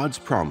in God's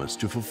promise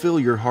to fulfill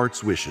your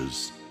heart's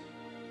wishes.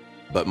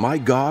 But my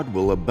God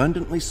will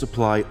abundantly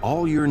supply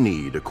all your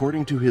need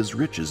according to His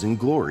riches in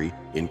glory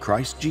in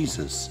Christ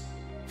Jesus.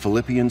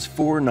 Philippians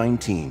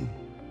 4:19.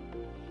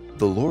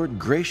 The Lord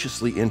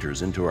graciously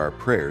enters into our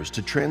prayers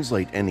to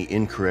translate any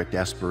incorrect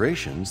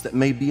aspirations that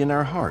may be in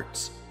our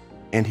hearts,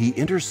 and He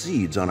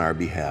intercedes on our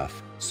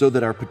behalf so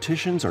that our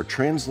petitions are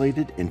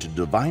translated into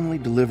divinely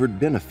delivered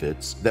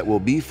benefits that will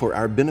be for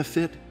our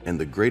benefit and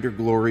the greater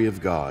glory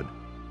of God.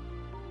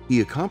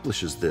 He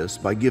accomplishes this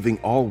by giving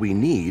all we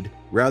need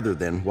rather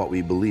than what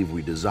we believe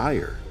we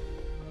desire.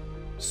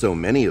 So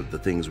many of the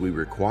things we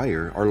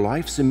require are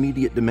life's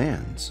immediate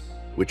demands,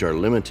 which are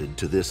limited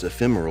to this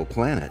ephemeral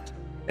planet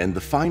and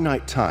the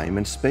finite time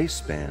and space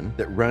span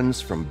that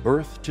runs from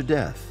birth to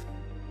death.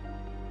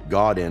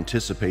 God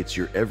anticipates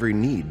your every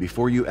need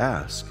before you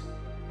ask.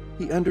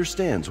 He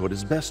understands what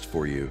is best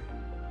for you.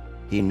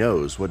 He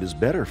knows what is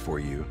better for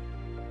you.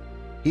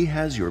 He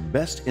has your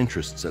best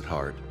interests at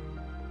heart.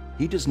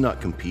 He does not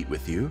compete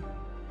with you.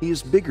 He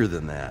is bigger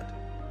than that.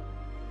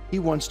 He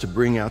wants to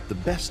bring out the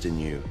best in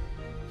you.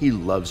 He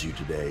loves you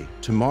today,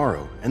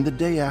 tomorrow, and the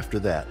day after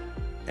that,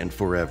 and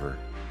forever.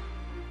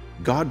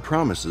 God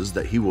promises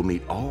that He will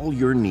meet all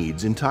your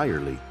needs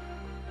entirely.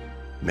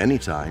 Many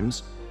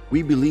times,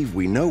 we believe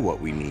we know what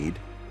we need,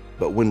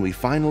 but when we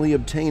finally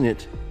obtain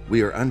it,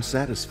 we are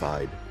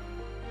unsatisfied.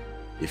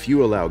 If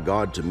you allow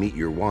God to meet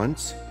your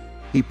wants,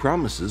 He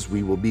promises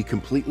we will be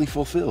completely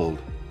fulfilled.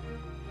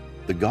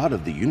 The God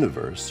of the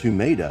universe, who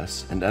made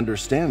us and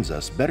understands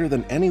us better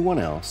than anyone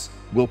else,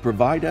 will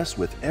provide us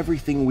with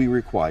everything we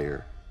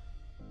require.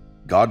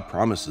 God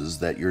promises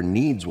that your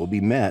needs will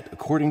be met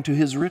according to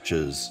His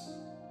riches.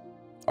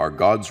 Are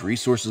God's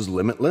resources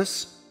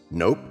limitless?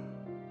 Nope.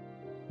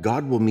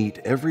 God will meet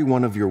every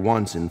one of your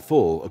wants in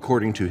full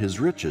according to His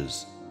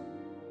riches.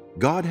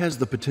 God has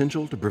the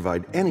potential to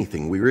provide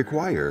anything we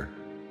require.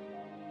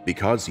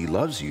 Because He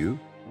loves you,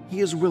 He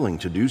is willing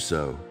to do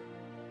so.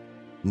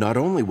 Not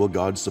only will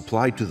God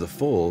supply to the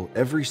full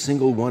every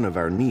single one of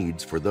our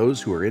needs for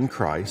those who are in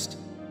Christ,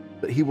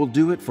 but He will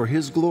do it for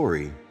His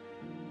glory.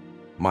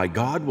 My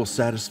God will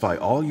satisfy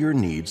all your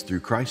needs through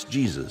Christ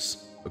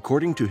Jesus,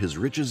 according to His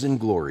riches in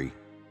glory.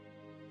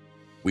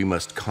 We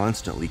must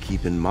constantly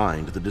keep in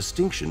mind the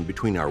distinction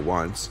between our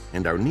wants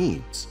and our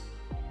needs.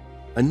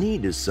 A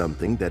need is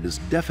something that is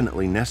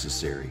definitely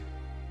necessary,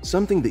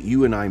 something that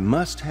you and I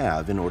must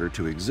have in order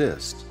to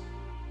exist.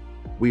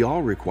 We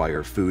all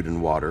require food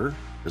and water,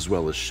 as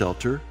well as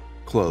shelter,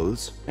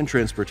 clothes, and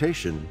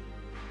transportation.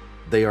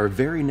 They are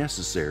very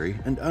necessary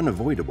and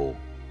unavoidable.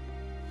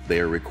 They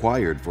are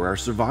required for our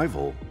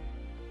survival.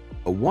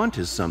 A want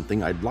is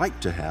something I'd like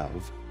to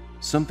have,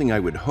 something I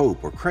would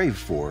hope or crave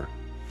for,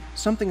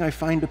 something I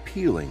find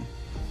appealing,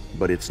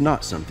 but it's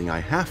not something I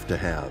have to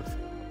have.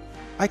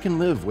 I can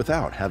live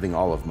without having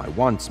all of my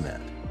wants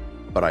met,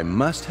 but I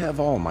must have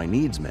all my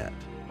needs met.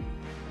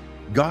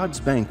 God's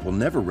bank will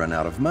never run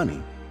out of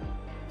money.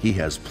 He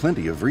has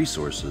plenty of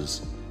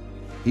resources.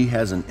 He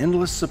has an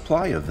endless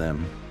supply of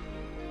them.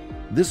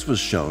 This was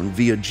shown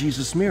via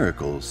Jesus'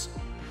 miracles.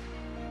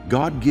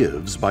 God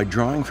gives by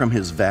drawing from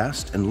His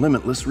vast and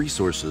limitless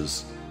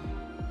resources.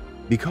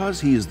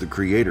 Because He is the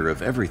creator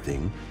of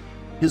everything,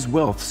 His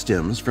wealth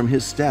stems from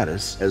His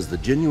status as the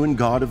genuine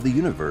God of the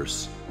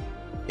universe,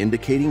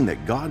 indicating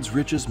that God's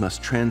riches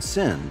must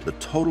transcend the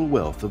total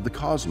wealth of the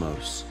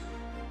cosmos.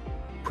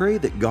 Pray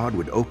that God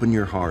would open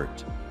your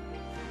heart.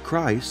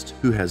 Christ,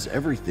 who has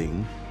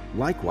everything,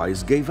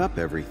 likewise gave up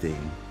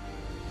everything.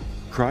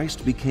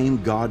 Christ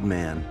became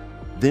God-man,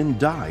 then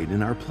died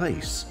in our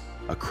place,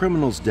 a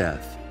criminal's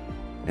death,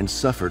 and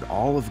suffered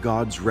all of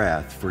God's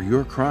wrath for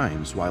your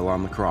crimes while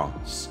on the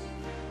cross.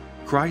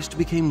 Christ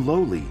became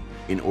lowly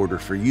in order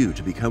for you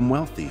to become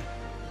wealthy.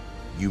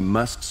 You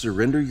must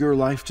surrender your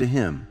life to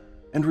Him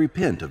and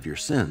repent of your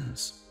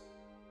sins.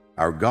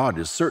 Our God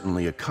is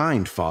certainly a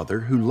kind Father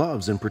who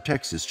loves and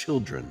protects His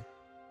children.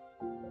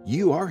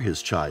 You are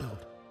His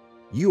child.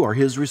 You are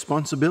His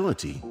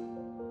responsibility.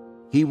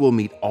 He will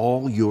meet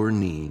all your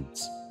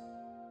needs.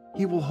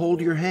 He will hold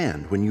your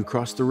hand when you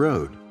cross the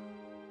road.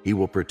 He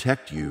will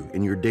protect you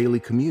in your daily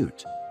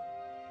commute.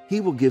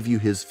 He will give you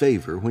His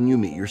favor when you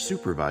meet your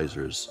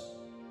supervisors.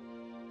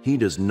 He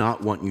does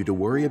not want you to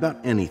worry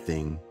about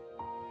anything.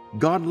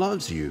 God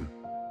loves you.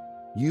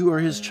 You are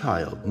His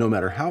child, no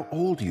matter how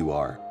old you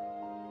are.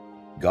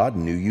 God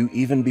knew you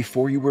even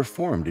before you were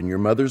formed in your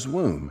mother's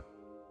womb.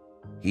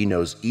 He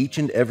knows each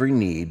and every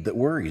need that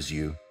worries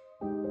you.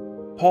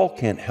 Paul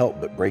can't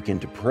help but break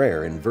into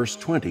prayer in verse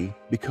 20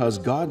 because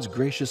God's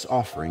gracious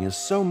offering is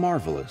so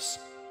marvelous.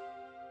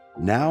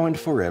 Now and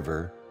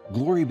forever,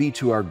 glory be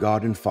to our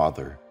God and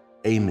Father.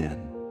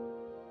 Amen.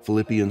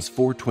 Philippians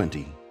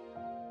 4:20.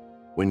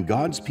 When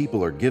God's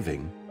people are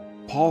giving,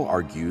 Paul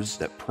argues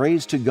that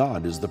praise to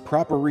God is the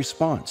proper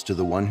response to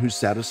the one who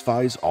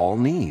satisfies all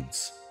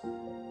needs.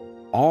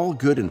 All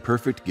good and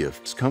perfect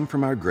gifts come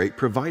from our great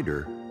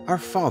provider, Our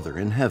Father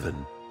in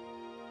heaven.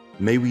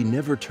 May we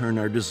never turn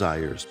our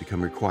desires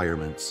become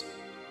requirements.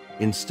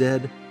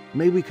 Instead,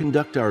 may we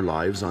conduct our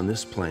lives on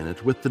this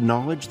planet with the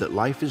knowledge that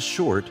life is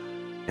short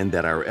and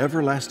that our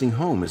everlasting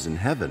home is in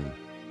heaven.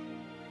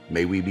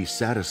 May we be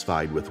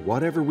satisfied with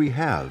whatever we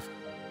have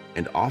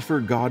and offer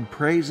God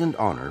praise and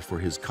honor for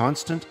His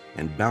constant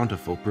and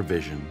bountiful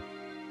provision.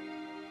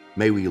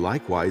 May we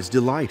likewise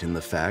delight in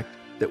the fact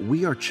that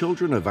we are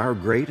children of our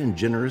great and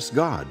generous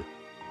God,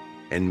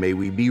 and may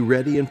we be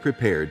ready and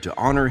prepared to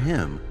honor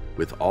Him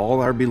with all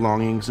our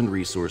belongings and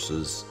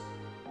resources.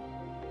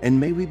 And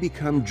may we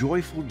become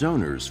joyful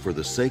donors for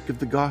the sake of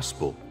the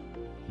gospel,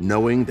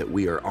 knowing that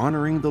we are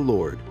honoring the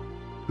Lord,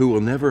 who will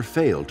never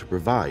fail to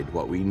provide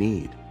what we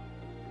need.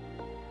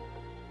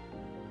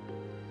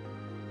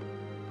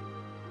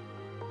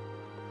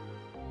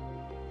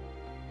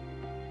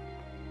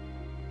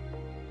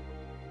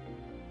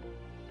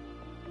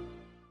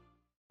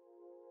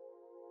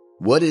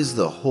 What is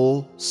the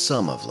whole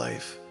sum of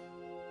life?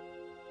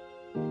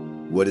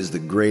 What is the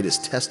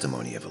greatest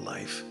testimony of a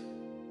life?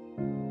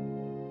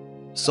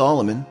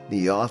 Solomon,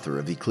 the author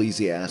of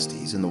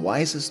Ecclesiastes and the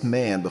wisest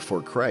man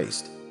before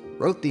Christ,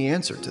 wrote the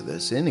answer to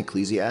this in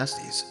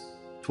Ecclesiastes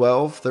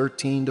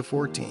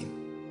 12:13-14.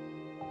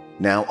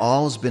 Now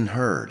all has been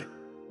heard.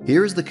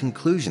 Here is the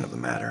conclusion of the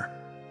matter.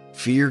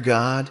 Fear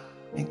God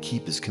and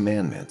keep His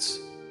commandments,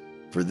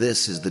 for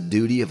this is the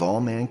duty of all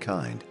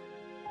mankind.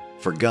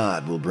 For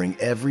God will bring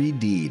every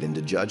deed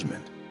into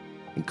judgment,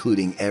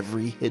 including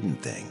every hidden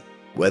thing,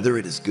 whether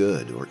it is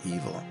good or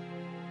evil.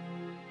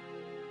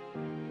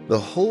 The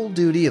whole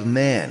duty of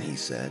man, he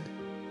said,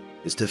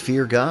 is to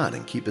fear God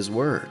and keep His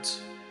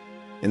words.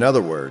 In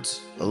other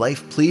words, a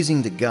life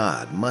pleasing to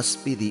God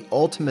must be the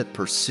ultimate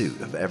pursuit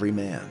of every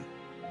man.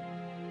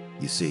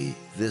 You see,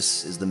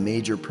 this is the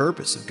major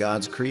purpose of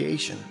God's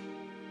creation.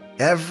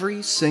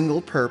 Every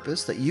single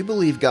purpose that you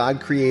believe God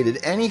created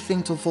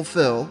anything to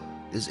fulfill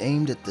is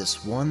aimed at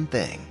this one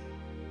thing,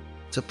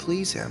 to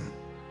please Him.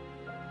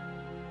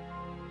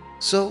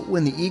 So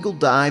when the eagle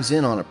dives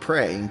in on a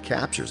prey and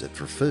captures it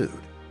for food,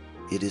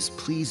 it is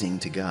pleasing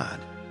to God.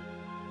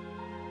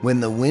 When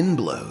the wind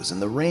blows and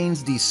the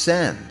rains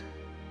descend,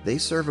 they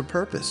serve a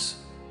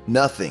purpose.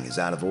 Nothing is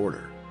out of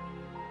order.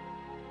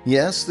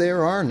 Yes,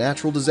 there are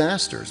natural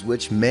disasters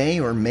which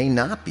may or may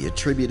not be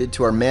attributed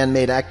to our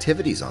man-made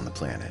activities on the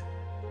planet.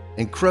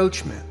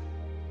 Encroachment,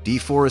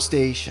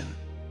 deforestation,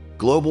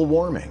 global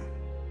warming,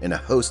 and a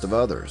host of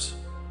others.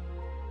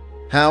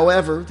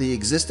 However, the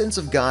existence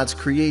of God's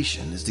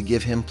creation is to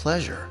give Him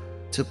pleasure,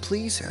 to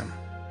please Him.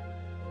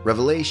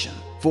 Revelation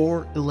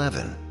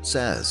 4:11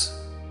 says,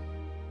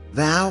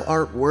 Thou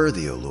art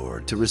worthy, O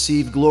Lord, to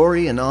receive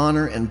glory and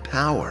honor and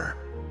power,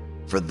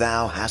 for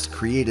Thou hast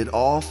created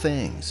all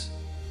things,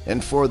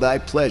 and for Thy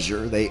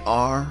pleasure they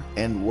are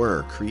and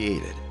were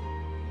created.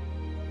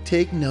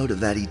 Take note of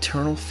that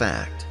eternal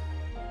fact,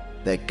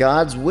 that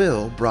God's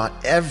will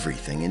brought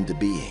everything into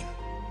being,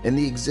 and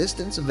the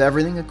existence of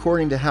everything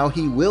according to how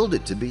He willed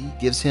it to be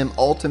gives Him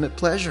ultimate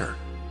pleasure.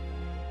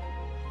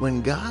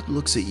 When God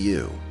looks at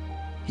you,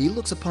 He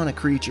looks upon a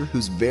creature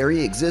whose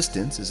very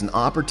existence is an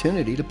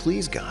opportunity to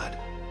please God.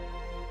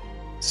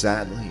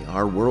 Sadly,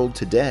 our world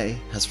today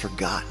has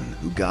forgotten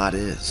who God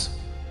is.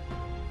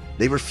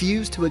 They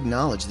refuse to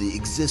acknowledge the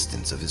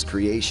existence of His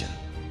creation,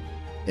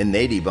 and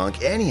they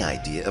debunk any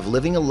idea of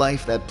living a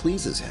life that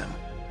pleases Him.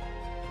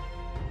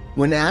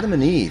 When Adam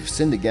and Eve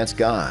sinned against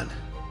God,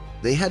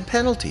 they had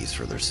penalties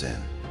for their sin.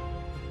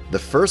 The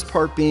first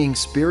part being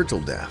spiritual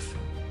death,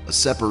 a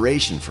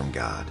separation from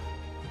God.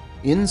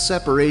 In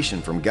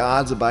separation from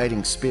God's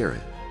abiding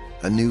Spirit,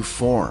 a new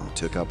form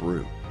took up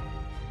root.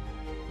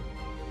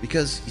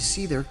 Because, you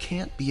see, there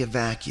can't be a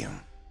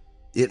vacuum.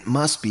 It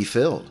must be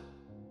filled.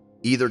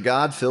 Either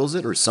God fills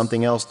it or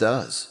something else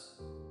does.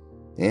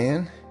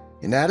 And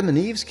in Adam and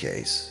Eve's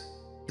case,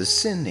 the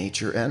sin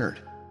nature entered.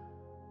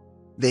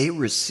 They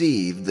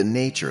received the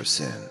nature of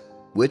sin,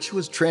 which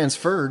was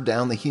transferred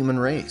down the human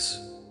race.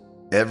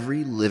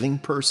 Every living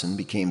person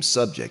became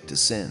subject to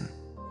sin,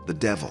 the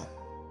devil,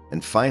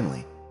 and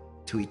finally,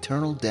 to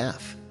eternal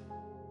death,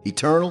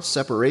 eternal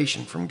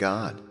separation from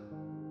God.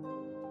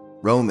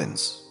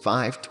 Romans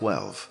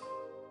 5:12.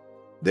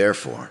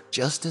 Therefore,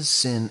 just as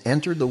sin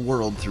entered the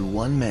world through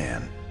one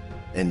man,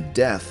 and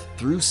death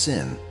through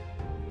sin,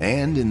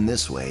 and in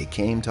this way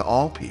came to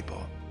all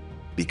people,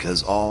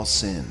 because all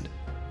sinned.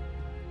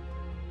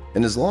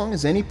 And as long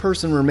as any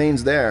person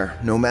remains there,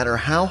 no matter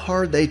how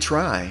hard they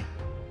try,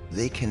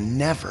 they can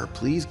never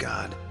please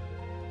God.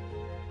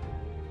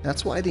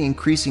 That's why the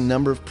increasing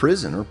number of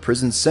prison or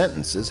prison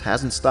sentences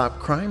hasn't stopped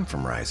crime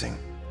from rising.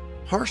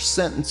 Harsh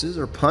sentences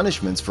or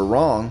punishments for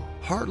wrong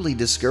hardly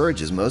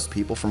discourages most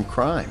people from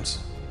crimes.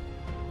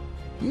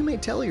 You may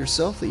tell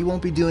yourself that you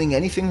won't be doing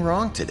anything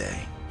wrong today,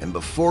 and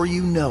before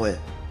you know it,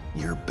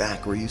 you're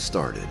back where you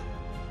started.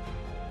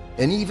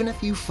 And even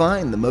if you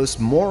find the most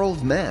moral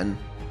of men,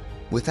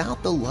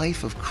 without the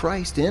life of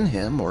Christ in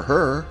him or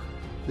her,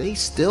 they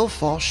still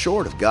fall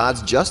short of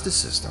God's justice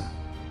system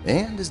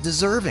and is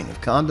deserving of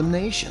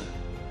condemnation.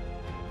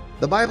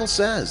 The Bible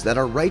says that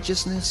our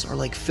righteousness are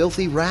like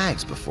filthy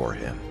rags before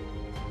Him.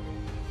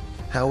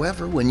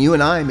 However, when you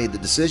and I made the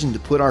decision to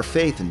put our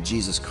faith in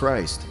Jesus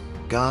Christ,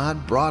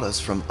 God brought us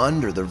from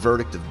under the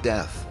verdict of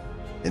death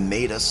and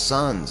made us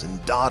sons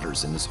and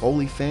daughters in His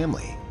holy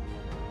family.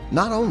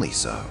 Not only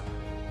so,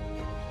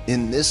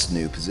 in this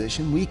new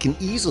position, we can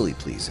easily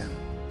please Him.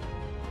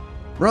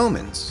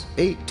 Romans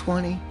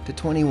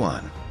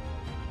 8:20-21.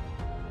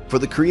 For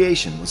the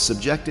creation was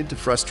subjected to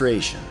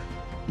frustration,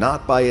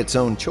 not by its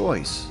own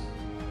choice,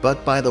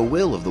 but by the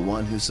will of the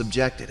one who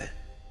subjected it,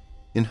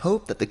 in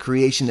hope that the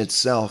creation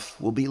itself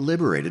will be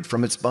liberated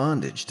from its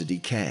bondage to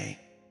decay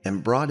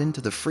and brought into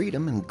the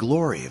freedom and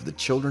glory of the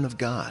children of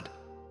God.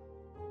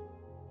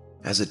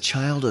 As a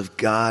child of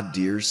God,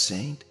 dear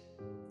saint,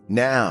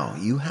 now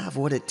you have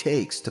what it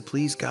takes to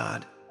please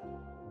God.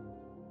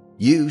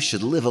 You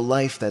should live a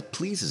life that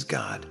pleases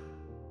God.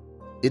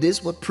 It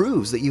is what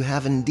proves that you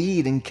have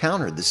indeed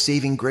encountered the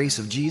saving grace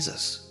of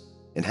Jesus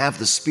and have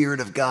the Spirit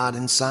of God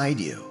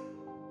inside you.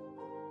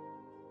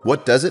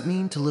 What does it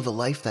mean to live a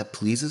life that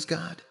pleases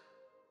God?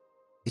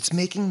 It's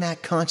making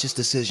that conscious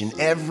decision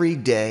every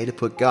day to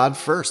put God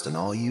first in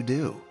all you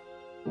do.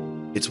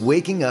 It's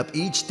waking up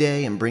each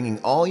day and bringing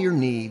all your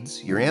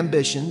needs, your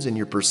ambitions, and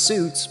your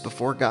pursuits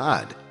before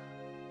God.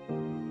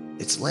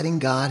 It's letting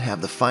God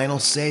have the final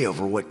say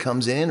over what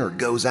comes in or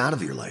goes out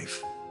of your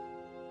life.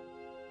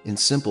 In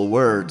simple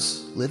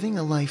words, living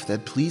a life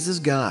that pleases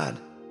God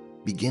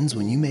begins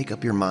when you make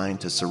up your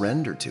mind to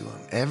surrender to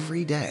Him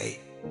every day.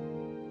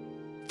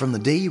 From the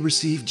day you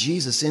received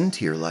Jesus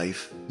into your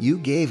life, you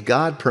gave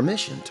God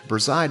permission to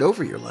preside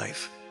over your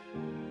life.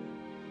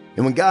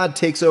 And when God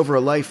takes over a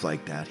life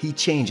like that, He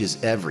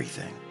changes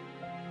everything.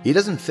 He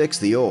doesn't fix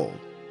the old,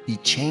 He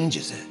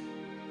changes it.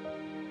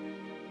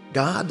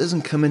 God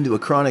doesn't come into a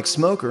chronic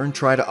smoker and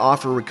try to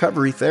offer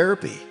recovery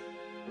therapy.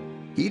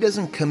 He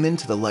doesn't come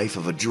into the life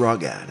of a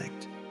drug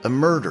addict, a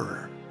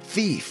murderer,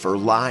 thief, or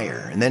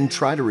liar, and then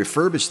try to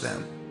refurbish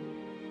them.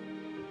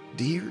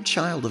 Dear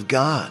child of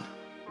God,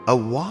 a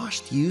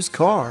washed used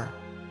car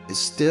is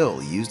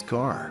still a used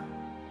car.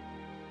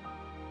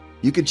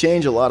 You could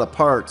change a lot of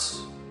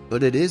parts,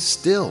 but it is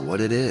still what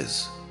it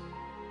is.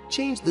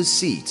 Change the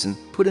seats and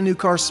put a new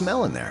car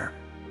smell in there.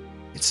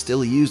 It's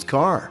still a used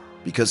car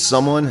because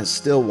someone has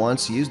still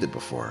once used it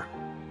before.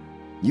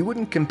 You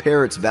wouldn't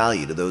compare its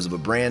value to those of a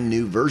brand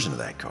new version of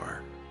that car.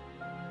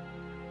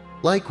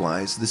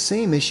 Likewise, the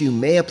same issue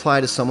may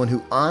apply to someone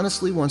who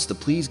honestly wants to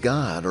please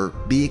God or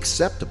be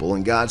acceptable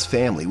in God's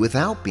family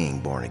without being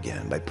born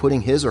again by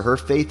putting his or her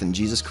faith in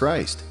Jesus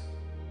Christ.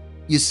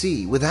 You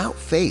see, without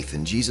faith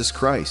in Jesus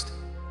Christ,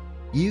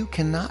 you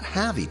cannot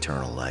have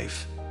eternal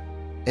life.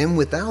 And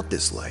without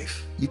this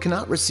life, you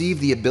cannot receive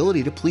the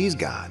ability to please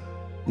God,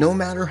 no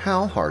matter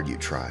how hard you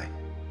try.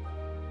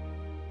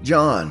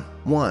 John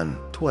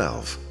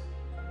 1:12.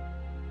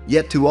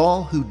 Yet to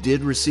all who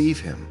did receive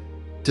him,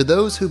 to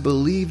those who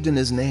believed in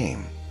his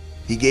name,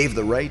 he gave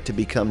the right to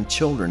become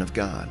children of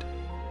God.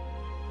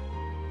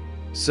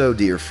 So,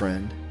 dear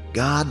friend,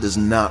 God does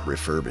not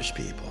refurbish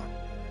people.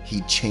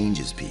 He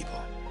changes people.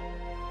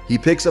 He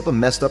picks up a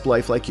messed up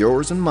life like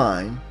yours and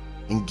mine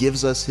and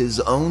gives us his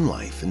own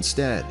life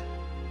instead.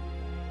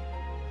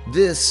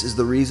 This is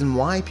the reason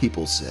why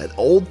people said,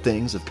 "Old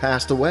things have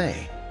passed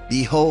away.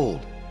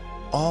 Behold,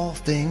 all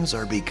things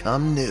are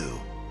become new."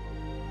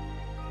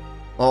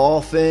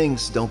 All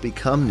things don't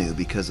become new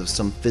because of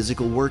some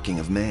physical working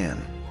of man.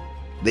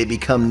 They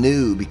become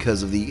new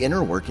because of the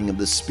inner working of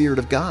the Spirit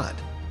of God.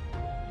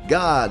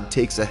 God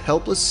takes a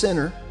helpless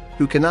sinner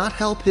who cannot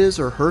help his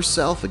or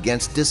herself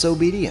against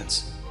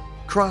disobedience,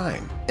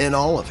 crime, and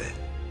all of it,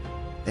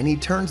 and he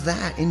turns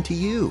that into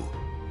you,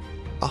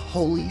 a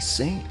holy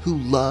saint who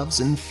loves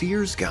and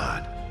fears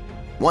God,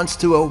 wants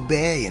to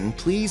obey and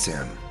please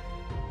him,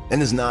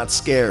 and is not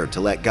scared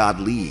to let God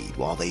lead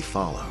while they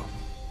follow.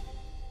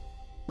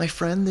 My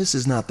friend, this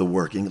is not the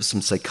working of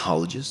some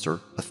psychologist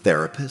or a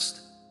therapist.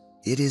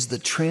 It is the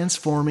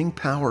transforming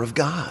power of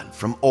God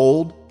from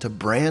old to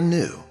brand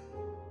new.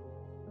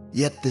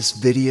 Yet this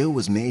video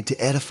was made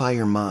to edify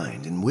your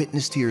mind and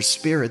witness to your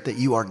spirit that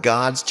you are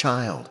God's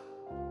child,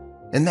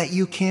 and that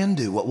you can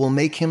do what will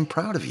make him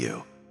proud of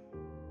you.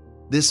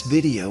 This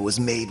video was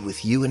made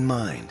with you in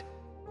mind,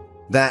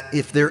 that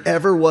if there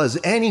ever was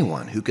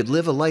anyone who could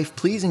live a life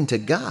pleasing to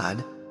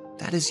God,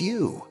 that is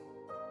you.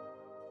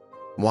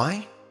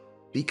 Why?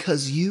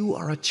 Because you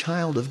are a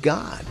child of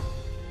God,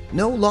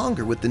 no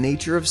longer with the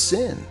nature of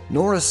sin,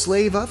 nor a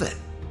slave of it,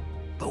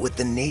 but with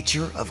the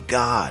nature of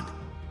God.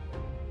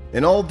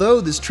 And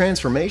although this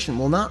transformation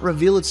will not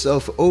reveal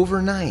itself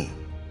overnight,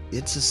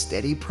 it's a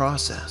steady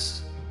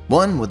process,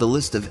 one with a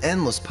list of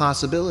endless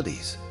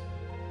possibilities,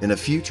 and a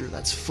future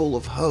that's full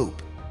of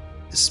hope,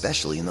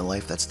 especially in the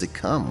life that's to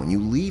come when you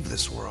leave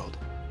this world.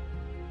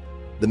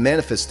 The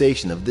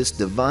manifestation of this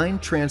divine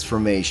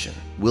transformation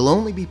will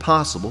only be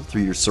possible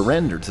through your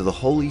surrender to the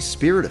Holy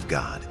Spirit of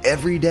God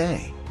every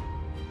day.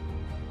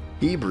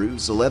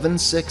 Hebrews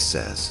 11:6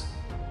 says,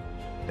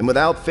 "And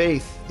without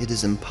faith it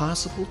is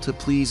impossible to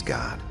please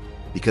God,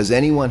 because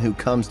anyone who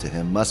comes to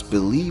him must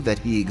believe that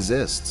he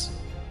exists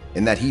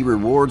and that he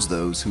rewards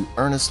those who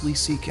earnestly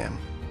seek him.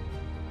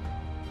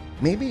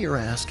 Maybe you're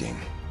asking,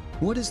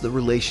 what is the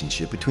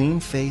relationship between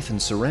faith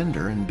and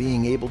surrender and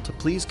being able to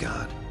please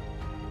God?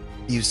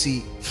 You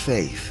see,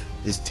 faith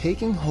is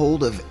taking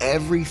hold of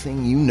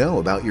everything you know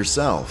about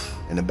yourself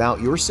and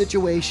about your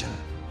situation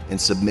and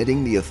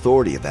submitting the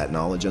authority of that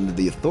knowledge under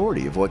the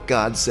authority of what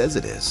God says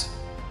it is.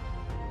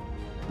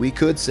 We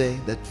could say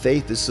that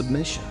faith is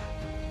submission.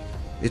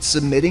 It's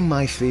submitting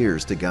my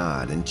fears to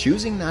God and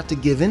choosing not to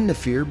give in to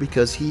fear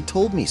because He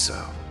told me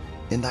so,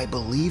 and I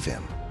believe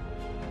Him.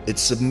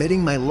 It's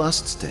submitting my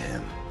lusts to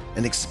Him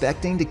and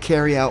expecting to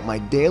carry out my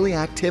daily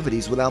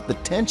activities without the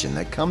tension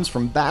that comes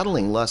from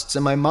battling lusts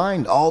in my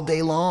mind all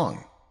day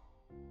long.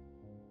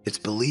 It's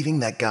believing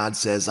that God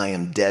says I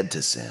am dead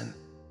to sin,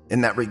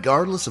 and that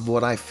regardless of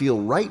what I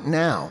feel right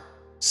now,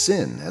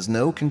 sin has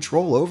no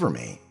control over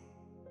me.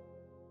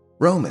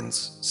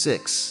 Romans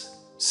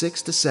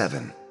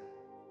 6:6-7.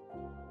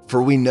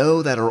 For we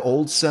know that our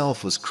old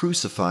self was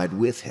crucified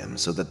with Him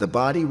so that the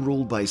body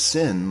ruled by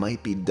sin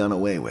might be done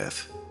away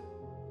with,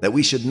 that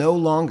we should no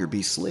longer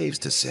be slaves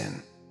to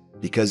sin,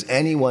 because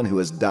anyone who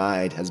has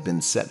died has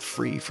been set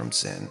free from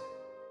sin.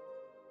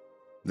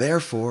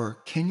 Therefore,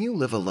 can you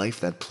live a life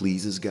that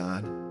pleases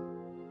God?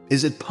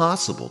 Is it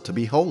possible to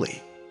be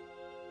holy?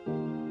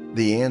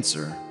 The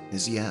answer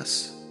is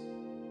yes.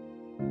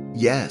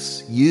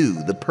 Yes,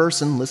 you, the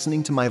person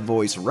listening to my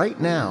voice right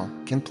now,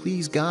 can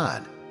please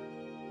God.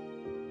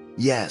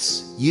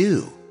 Yes,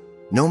 you,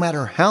 no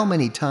matter how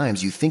many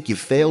times you think you've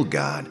failed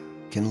God,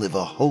 can live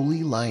a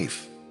holy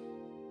life.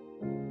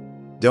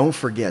 Don't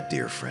forget,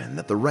 dear friend,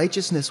 that the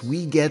righteousness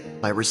we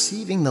get by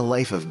receiving the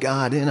life of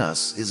God in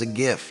us is a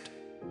gift.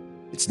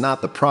 It's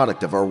not the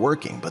product of our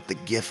working, but the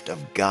gift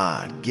of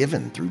God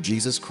given through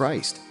Jesus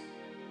Christ.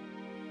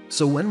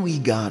 So when we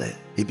got it,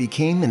 it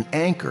became an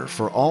anchor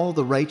for all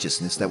the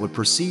righteousness that would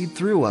proceed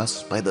through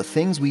us by the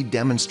things we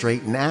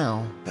demonstrate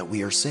now that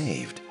we are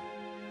saved.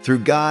 Through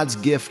God's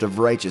gift of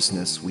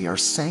righteousness, we are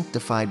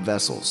sanctified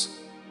vessels.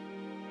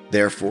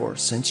 Therefore,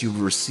 since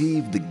you've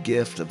received the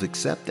gift of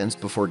acceptance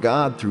before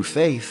God through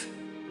faith,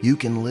 you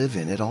can live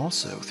in it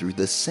also through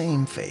the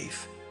same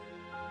faith.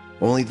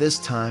 Only this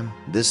time,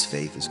 this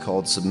faith is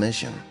called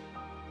submission.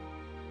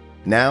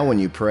 Now when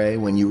you pray,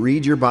 when you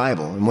read your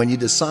Bible, and when you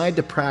decide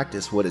to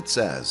practice what it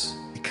says,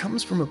 it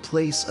comes from a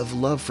place of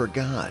love for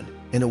God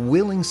and a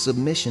willing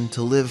submission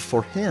to live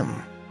for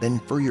Him than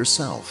for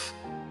yourself.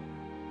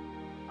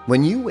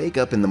 When you wake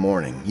up in the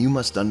morning, you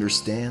must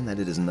understand that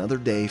it is another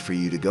day for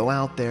you to go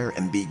out there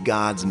and be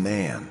God's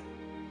man.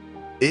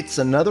 It's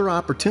another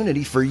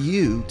opportunity for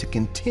you to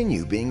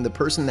continue being the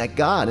person that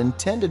God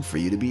intended for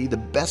you to be the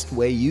best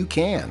way you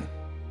can.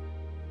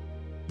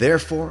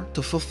 Therefore,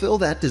 to fulfill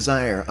that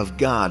desire of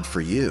God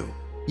for you,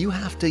 you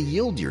have to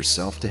yield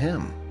yourself to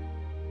Him.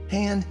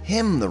 Hand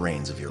Him the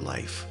reins of your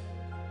life.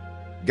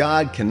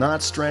 God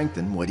cannot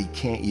strengthen what He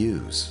can't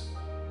use.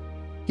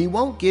 He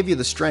won't give you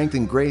the strength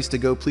and grace to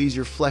go please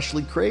your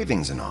fleshly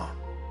cravings and all.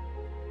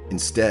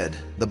 Instead,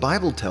 the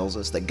Bible tells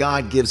us that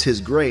God gives His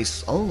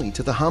grace only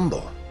to the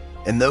humble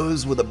and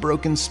those with a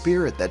broken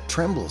spirit that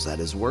trembles at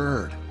His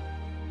word.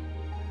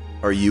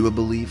 Are you a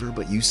believer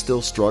but you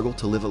still struggle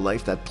to live a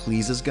life that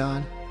pleases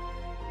God?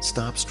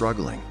 Stop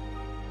struggling.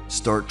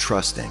 Start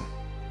trusting.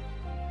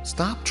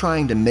 Stop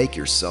trying to make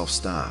yourself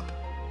stop.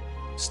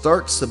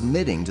 Start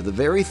submitting to the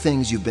very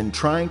things you've been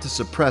trying to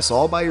suppress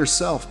all by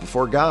yourself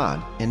before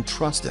God and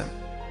trust Him.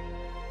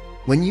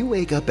 When you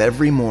wake up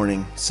every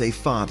morning, say,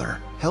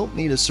 Father, help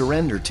me to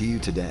surrender to you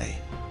today.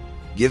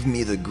 Give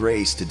me the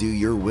grace to do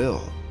your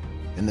will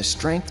and the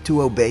strength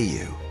to obey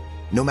you,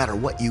 no matter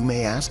what you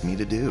may ask me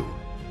to do.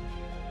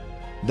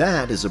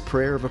 That is a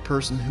prayer of a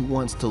person who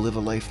wants to live a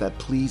life that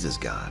pleases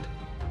God.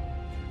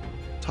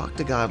 Talk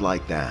to God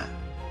like that.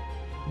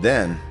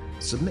 Then,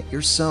 submit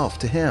yourself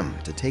to Him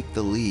to take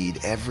the lead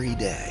every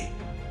day.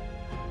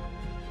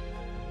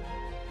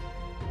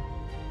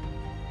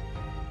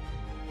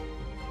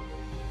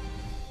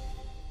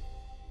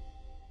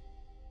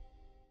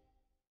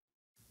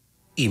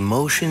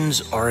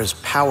 Emotions are as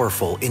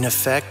powerful in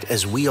effect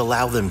as we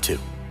allow them to.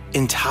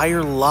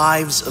 Entire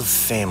lives of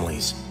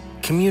families,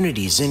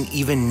 communities, and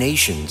even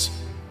nations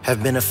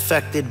have been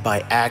affected by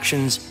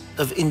actions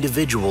of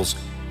individuals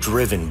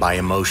driven by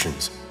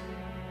emotions.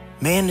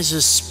 Man is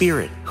a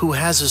spirit who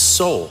has a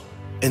soul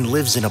and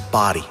lives in a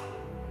body.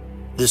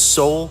 The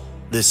soul,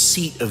 the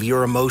seat of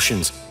your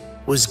emotions,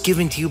 was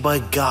given to you by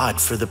God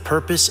for the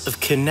purpose of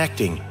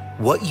connecting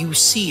what you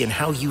see and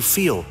how you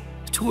feel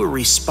to a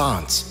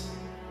response.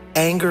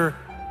 Anger,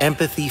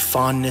 empathy,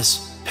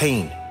 fondness,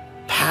 pain,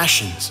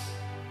 passions,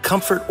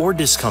 comfort or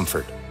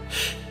discomfort,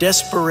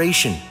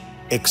 desperation,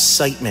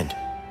 excitement,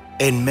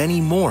 and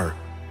many more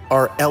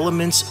are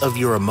elements of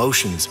your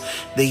emotions.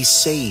 They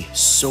say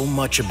so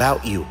much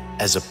about you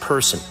as a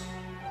person.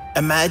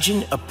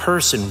 Imagine a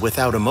person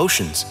without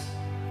emotions,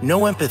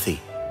 no empathy,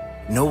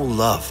 no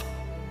love,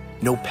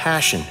 no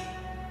passion,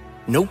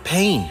 no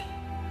pain,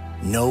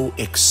 no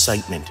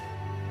excitement.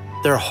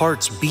 Their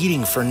hearts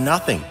beating for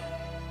nothing,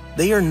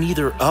 They are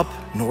neither up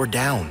nor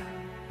down.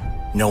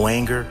 No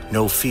anger,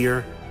 no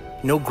fear,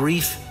 no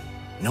grief,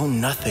 no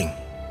nothing.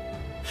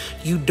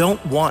 You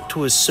don't want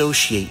to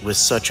associate with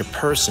such a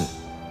person.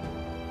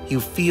 You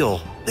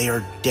feel they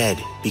are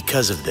dead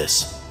because of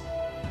this.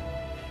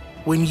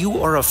 When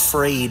you are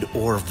afraid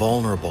or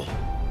vulnerable,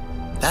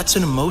 that's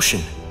an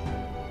emotion.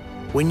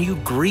 When you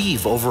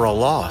grieve over a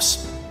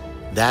loss,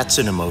 that's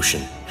an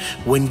emotion.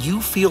 When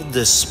you feel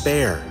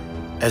despair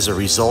as a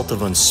result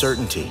of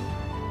uncertainty,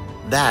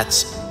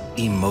 that's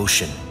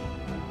emotion.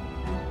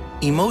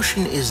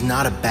 Emotion is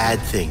not a bad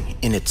thing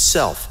in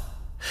itself.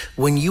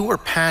 When you are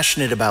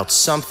passionate about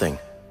something,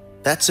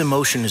 that's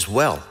emotion as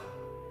well.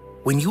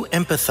 When you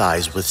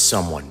empathize with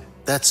someone,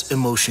 that's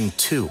emotion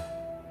too.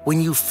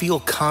 When you feel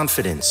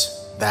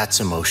confidence, that's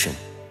emotion.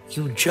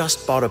 You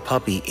just bought a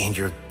puppy and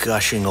you're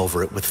gushing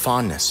over it with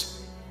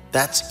fondness.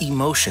 That's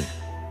emotion.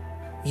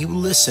 You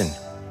listen,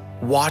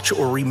 watch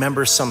or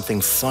remember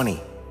something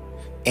funny,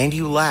 and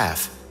you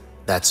laugh.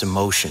 That's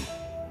emotion.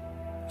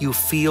 You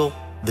feel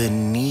the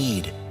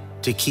need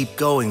to keep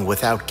going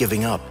without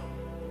giving up.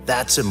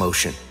 That's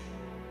emotion.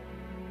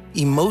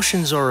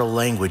 Emotions are a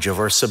language of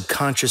our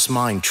subconscious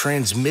mind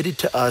transmitted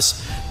to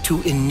us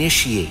to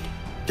initiate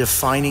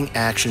defining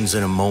actions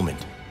in a moment.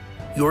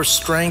 Your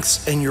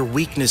strengths and your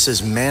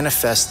weaknesses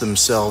manifest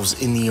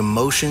themselves in the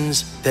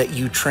emotions that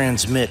you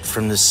transmit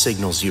from the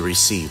signals you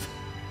receive.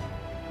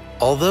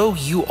 Although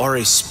you are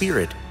a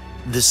spirit,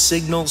 the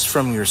signals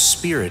from your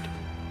spirit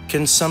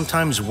can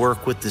sometimes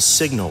work with the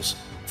signals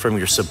from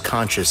your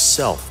subconscious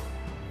self,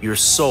 your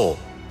soul,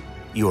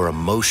 your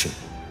emotion.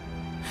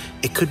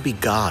 It could be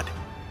God,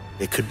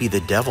 it could be the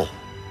devil,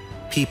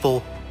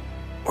 people,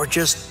 or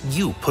just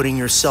you putting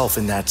yourself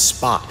in that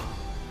spot.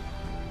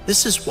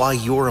 This is why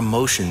your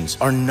emotions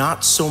are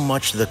not so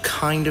much the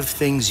kind of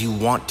things you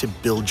want to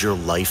build your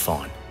life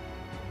on.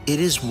 It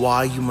is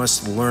why you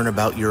must learn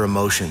about your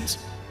emotions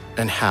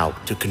and how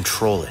to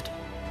control it.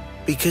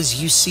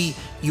 Because you see,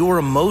 your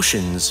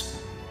emotions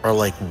are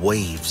like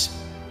waves.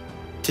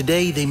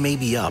 Today they may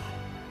be up,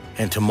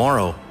 and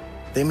tomorrow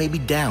they may be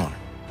down.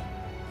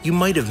 You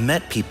might have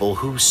met people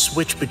who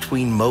switch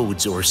between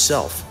modes or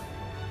self.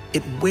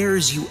 It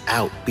wears you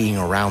out being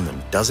around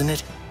them, doesn't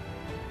it?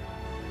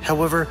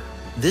 However,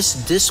 this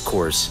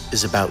discourse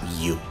is about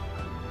you.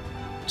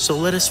 So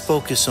let us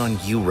focus on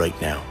you right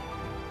now.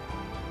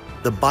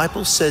 The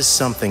Bible says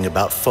something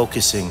about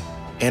focusing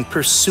and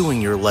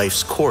pursuing your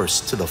life's course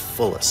to the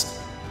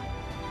fullest.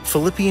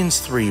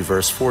 Philippians 3,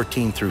 verse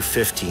 14 through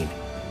 15.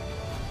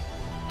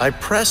 I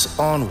press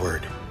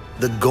onward,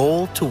 the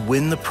goal to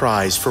win the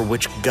prize for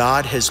which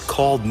God has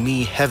called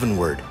me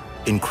heavenward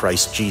in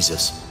Christ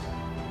Jesus.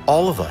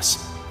 All of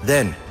us,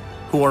 then,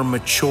 who are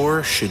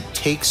mature should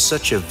take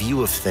such a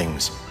view of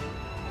things.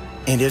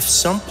 And if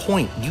some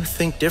point you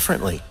think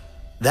differently,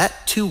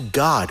 that too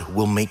God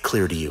will make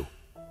clear to you.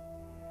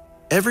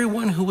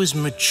 Everyone who is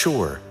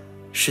mature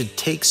should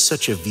take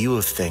such a view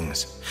of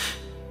things.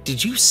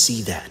 Did you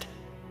see that?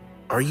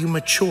 Are you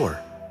mature?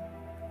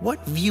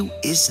 What view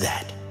is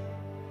that?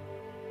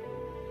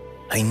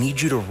 I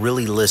need you to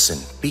really listen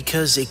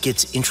because it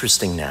gets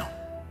interesting now.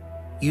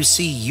 You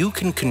see, you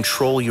can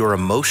control your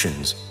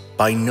emotions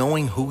by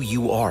knowing who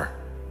you are,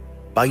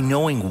 by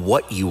knowing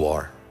what you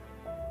are.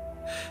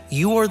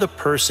 You are the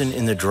person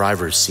in the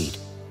driver's seat.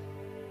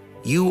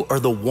 You are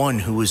the one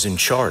who is in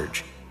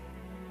charge.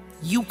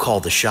 You call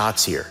the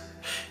shots here.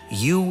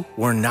 You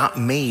were not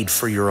made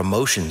for your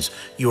emotions.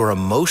 Your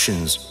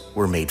emotions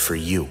were made for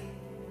you.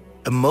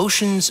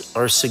 Emotions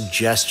are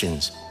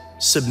suggestions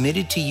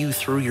submitted to you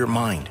through your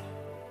mind.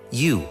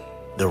 You,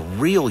 the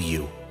real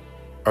you,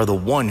 are the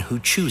one who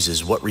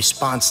chooses what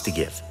response to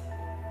give.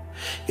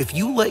 If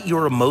you let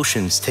your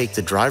emotions take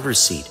the driver's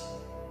seat,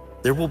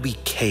 there will be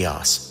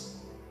chaos.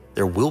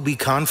 There will be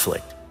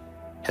conflict.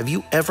 Have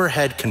you ever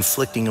had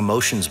conflicting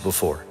emotions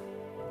before?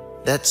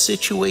 That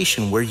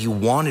situation where you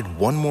wanted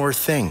one more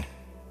thing,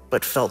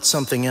 but felt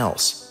something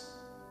else.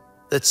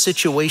 That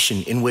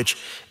situation in which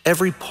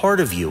every part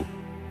of you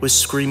was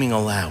screaming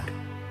aloud,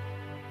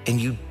 and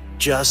you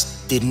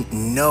just didn't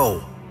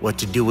know what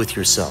to do with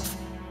yourself.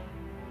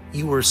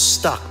 You were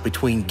stuck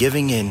between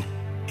giving in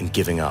and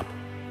giving up.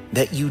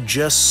 That you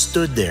just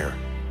stood there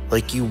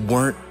like you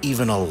weren't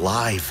even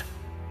alive.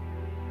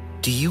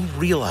 Do you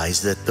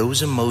realize that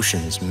those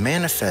emotions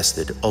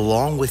manifested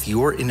along with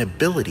your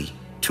inability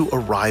to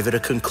arrive at a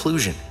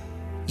conclusion?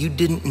 You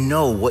didn't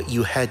know what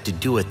you had to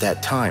do at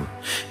that time,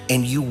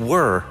 and you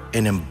were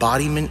an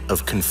embodiment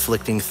of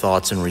conflicting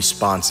thoughts and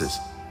responses.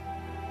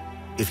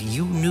 If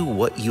you knew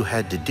what you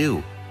had to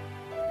do,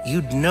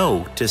 you'd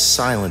know to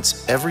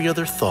silence every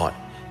other thought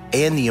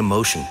and the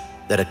emotion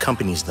that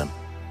accompanies them,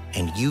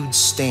 and you'd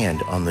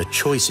stand on the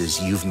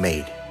choices you've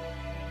made.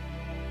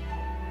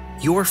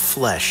 Your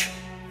flesh,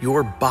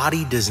 your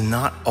body does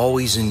not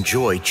always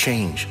enjoy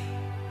change,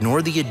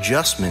 nor the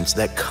adjustments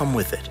that come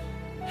with it.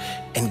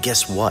 And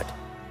guess what?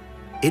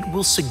 It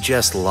will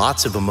suggest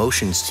lots of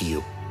emotions to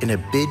you in a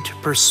bid to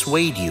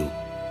persuade you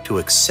to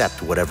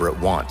accept whatever it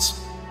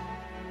wants.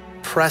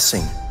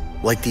 Pressing,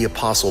 like the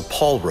Apostle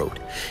Paul wrote,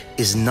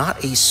 is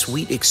not a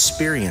sweet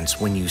experience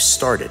when you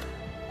start it.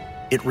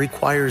 It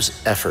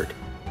requires effort.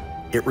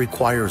 It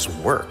requires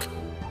work.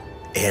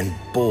 And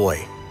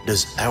boy,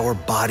 does our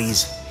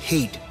bodies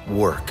hate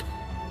work.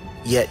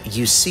 Yet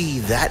you see,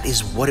 that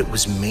is what it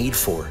was made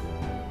for.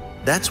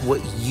 That's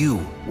what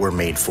you were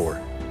made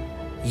for.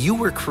 You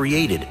were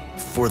created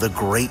for the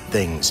great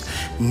things,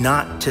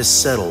 not to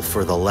settle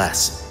for the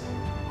less.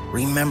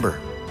 Remember,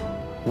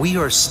 we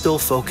are still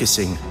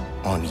focusing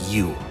on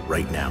you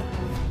right now.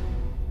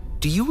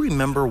 Do you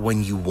remember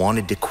when you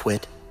wanted to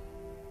quit?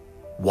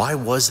 Why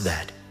was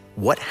that?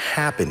 What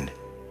happened?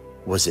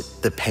 Was it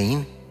the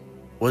pain?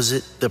 Was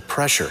it the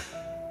pressure?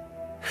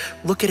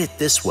 Look at it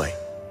this way.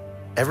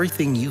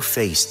 Everything you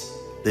faced,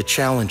 the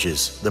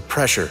challenges, the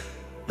pressure,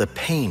 the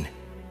pain,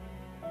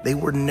 they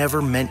were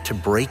never meant to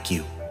break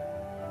you.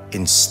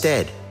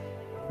 Instead,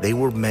 they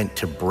were meant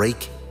to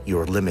break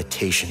your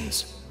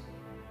limitations.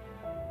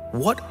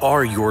 What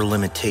are your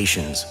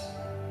limitations?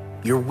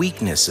 Your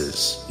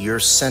weaknesses, your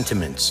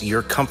sentiments,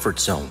 your comfort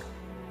zone,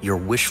 your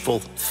wishful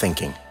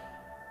thinking.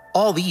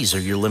 All these are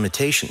your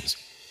limitations.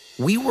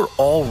 We were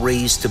all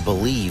raised to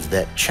believe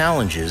that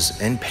challenges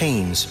and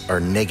pains are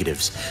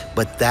negatives,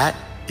 but that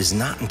is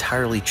not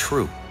entirely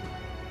true.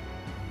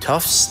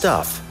 Tough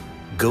stuff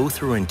go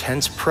through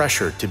intense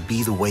pressure to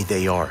be the way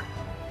they are.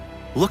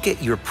 Look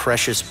at your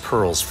precious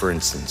pearls, for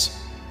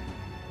instance.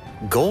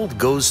 Gold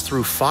goes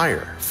through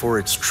fire for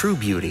its true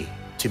beauty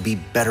to be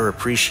better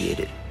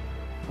appreciated.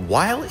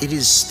 While it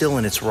is still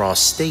in its raw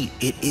state,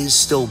 it is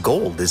still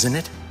gold, isn't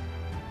it?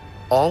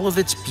 All of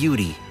its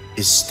beauty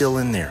is still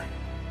in there.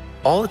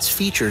 All its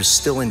features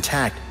still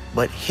intact,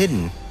 but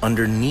hidden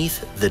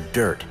underneath the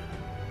dirt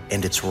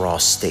and its raw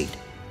state.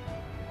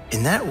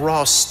 In that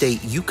raw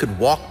state, you could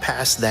walk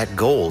past that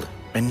gold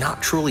and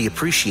not truly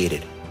appreciate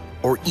it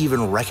or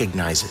even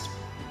recognize it.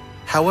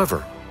 However,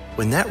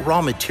 when that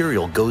raw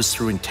material goes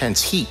through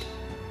intense heat,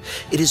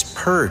 it is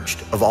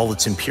purged of all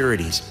its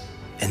impurities,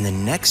 and the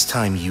next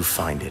time you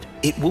find it,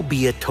 it will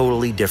be a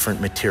totally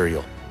different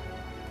material.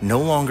 No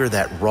longer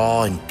that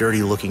raw and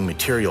dirty-looking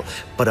material,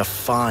 but a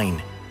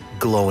fine,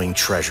 glowing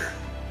treasure.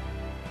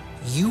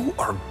 You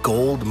are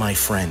gold, my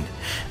friend,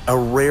 a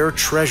rare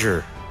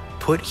treasure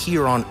put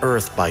here on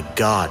earth by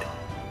God.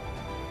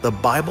 The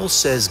Bible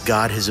says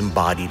God has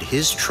embodied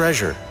His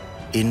treasure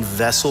in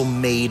vessel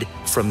made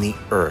from the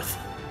earth.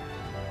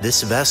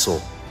 This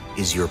vessel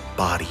is your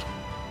body.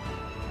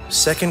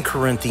 2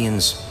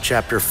 Corinthians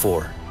chapter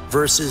 4,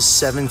 verses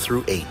 7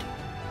 through 8.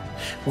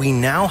 We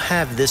now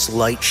have this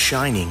light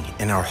shining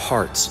in our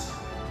hearts,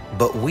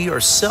 but we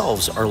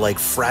ourselves are like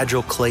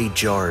fragile clay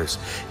jars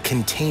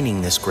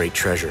containing this great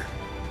treasure.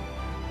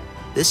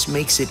 This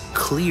makes it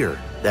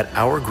clear that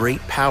our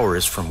great power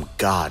is from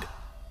God,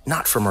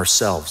 not from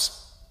ourselves.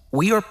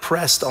 We are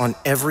pressed on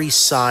every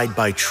side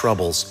by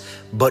troubles,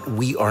 but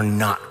we are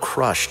not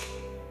crushed.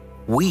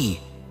 We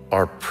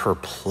are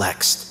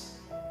perplexed,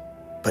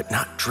 but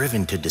not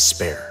driven to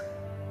despair.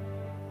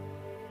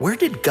 Where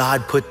did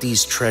God put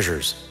these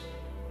treasures?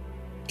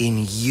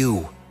 In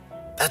you.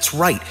 That's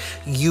right,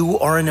 you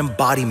are an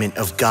embodiment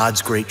of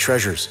God's great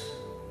treasures.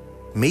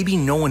 Maybe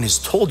no one has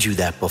told you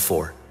that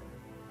before.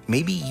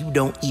 Maybe you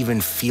don't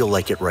even feel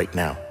like it right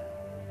now.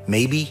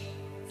 Maybe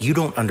you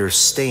don't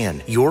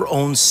understand your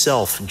own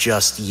self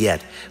just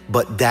yet,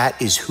 but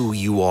that is who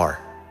you are.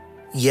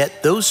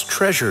 Yet those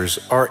treasures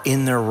are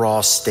in their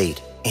raw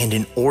state, and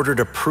in order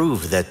to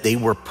prove that they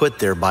were put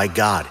there by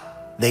God,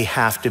 they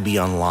have to be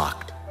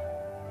unlocked.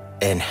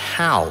 And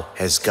how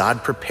has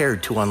God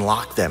prepared to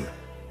unlock them?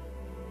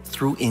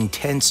 Through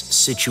intense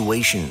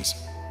situations.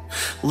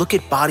 Look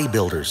at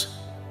bodybuilders.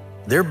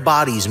 Their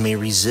bodies may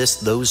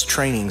resist those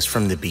trainings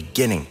from the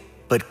beginning,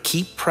 but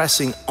keep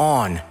pressing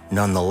on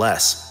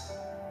nonetheless.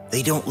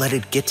 They don't let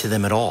it get to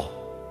them at all.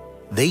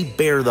 They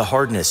bear the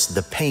hardness,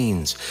 the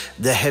pains,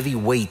 the heavy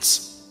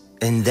weights,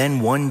 and then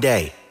one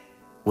day,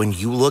 when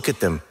you look at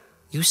them,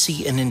 you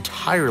see an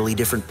entirely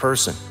different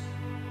person.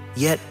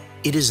 Yet,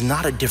 it is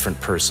not a different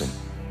person.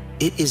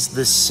 It is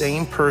the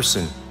same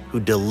person who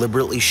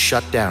deliberately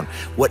shut down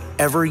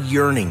whatever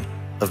yearning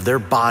of their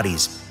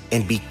bodies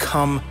and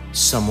become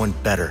someone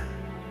better,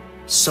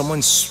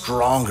 someone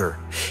stronger,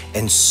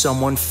 and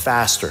someone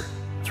faster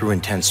through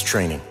intense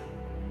training.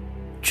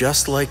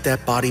 Just like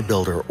that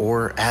bodybuilder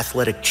or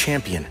athletic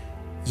champion,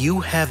 you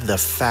have the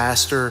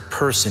faster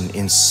person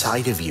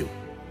inside of you.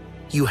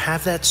 You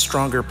have that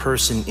stronger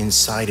person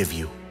inside of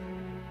you.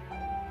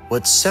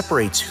 What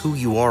separates who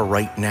you are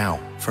right now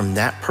from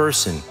that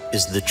person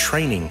is the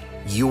training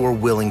you are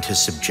willing to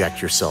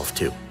subject yourself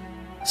to.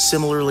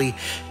 Similarly,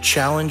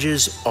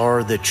 challenges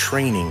are the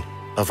training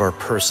of our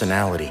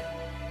personality.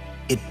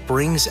 It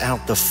brings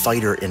out the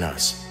fighter in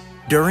us.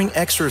 During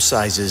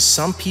exercises,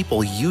 some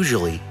people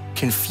usually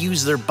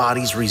confuse their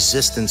body's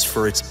resistance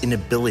for its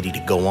inability to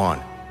go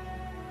on.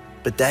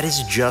 But that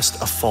is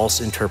just a false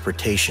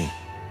interpretation.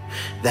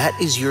 That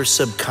is your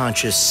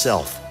subconscious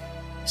self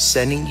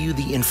sending you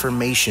the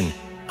information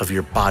of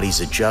your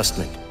body's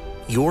adjustment.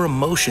 Your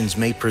emotions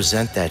may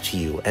present that to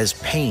you as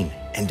pain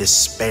and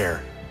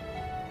despair,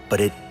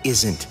 but it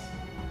isn't.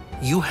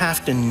 You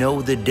have to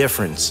know the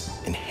difference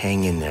and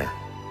hang in there.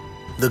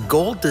 The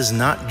gold does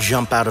not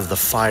jump out of the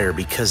fire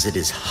because it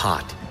is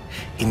hot.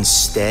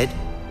 Instead,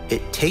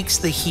 it takes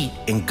the heat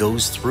and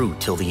goes through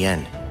till the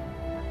end.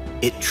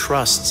 It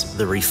trusts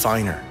the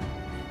refiner.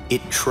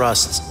 It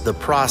trusts the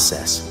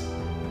process.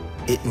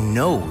 It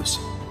knows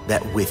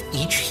that with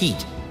each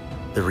heat,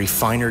 the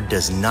refiner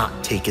does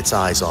not take its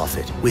eyes off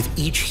it. With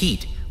each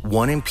heat,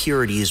 one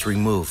impurity is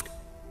removed.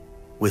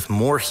 With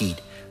more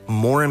heat,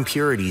 more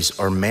impurities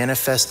are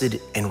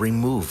manifested and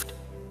removed.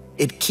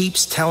 It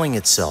keeps telling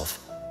itself,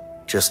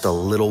 just a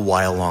little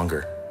while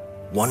longer.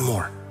 One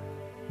more,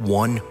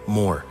 one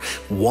more,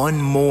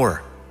 one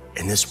more,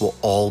 and this will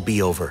all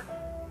be over.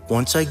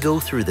 Once I go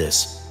through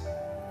this,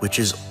 which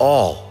is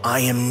all,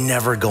 I am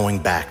never going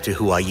back to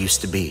who I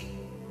used to be.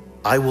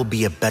 I will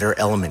be a better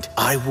element.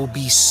 I will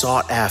be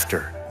sought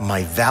after.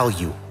 My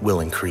value will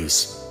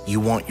increase. You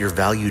want your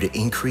value to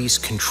increase?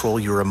 Control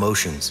your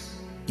emotions.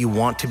 You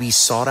want to be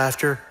sought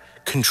after?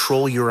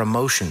 Control your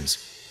emotions.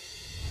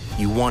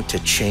 You want to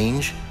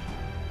change?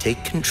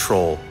 Take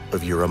control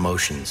of your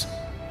emotions.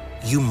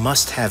 You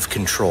must have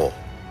control.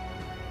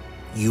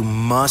 You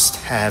must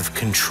have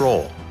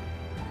control.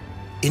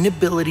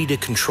 Inability to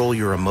control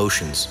your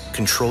emotions,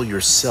 control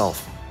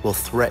yourself, will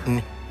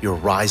threaten your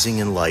rising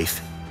in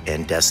life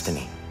and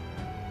destiny.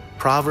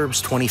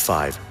 Proverbs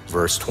 25,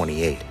 verse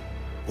 28.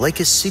 Like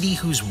a city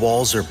whose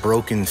walls are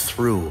broken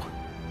through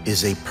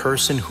is a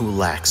person who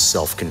lacks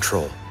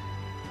self-control.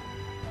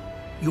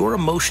 Your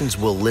emotions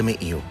will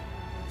limit you.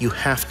 You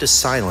have to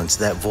silence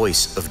that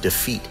voice of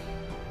defeat.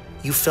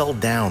 You fell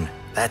down.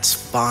 That's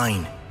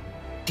fine.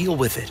 Deal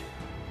with it.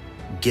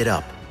 Get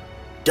up.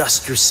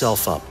 Dust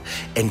yourself up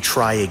and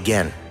try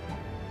again.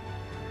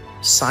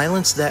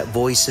 Silence that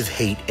voice of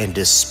hate and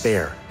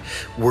despair.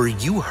 Were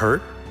you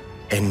hurt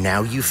and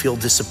now you feel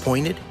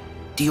disappointed?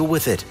 Deal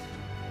with it.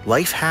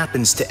 Life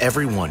happens to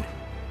everyone.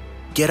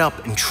 Get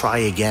up and try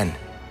again.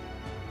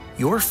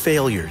 Your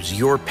failures,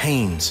 your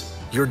pains,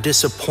 your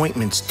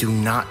disappointments do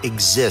not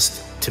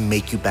exist to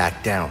make you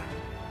back down.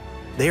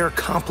 They are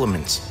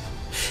compliments.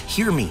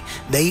 Hear me,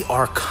 they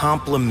are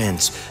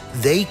compliments.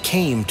 They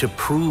came to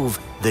prove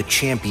the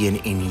champion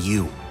in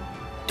you.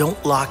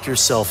 Don't lock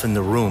yourself in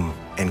the room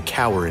and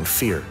cower in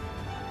fear.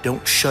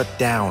 Don't shut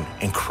down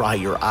and cry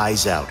your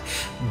eyes out.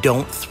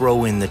 Don't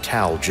throw in the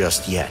towel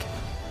just yet.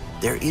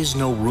 There is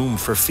no room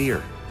for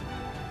fear.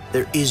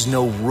 There is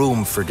no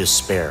room for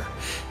despair.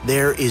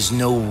 There is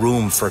no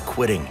room for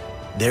quitting.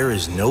 There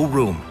is no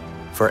room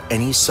for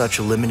any such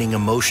limiting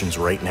emotions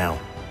right now.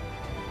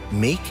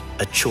 Make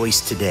a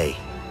choice today.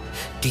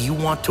 Do you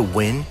want to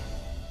win?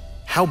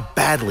 How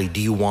badly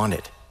do you want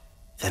it?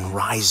 Then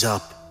rise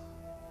up.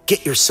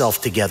 Get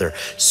yourself together.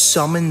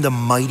 Summon the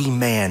mighty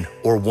man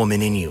or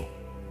woman in you.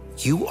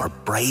 You are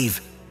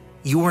brave.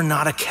 You are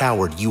not a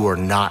coward. You are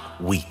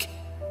not weak.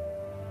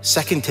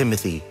 2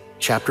 Timothy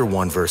chapter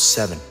 1, verse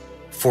 7.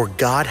 For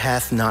God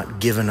hath not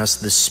given us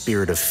the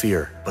spirit of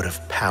fear, but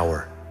of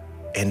power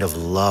and of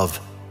love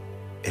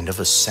and of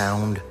a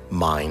sound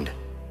mind.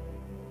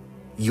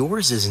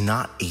 Yours is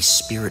not a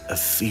spirit of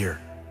fear.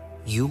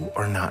 You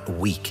are not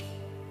weak.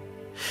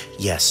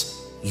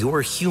 Yes, you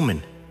are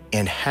human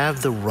and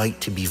have the right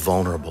to be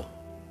vulnerable,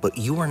 but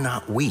you are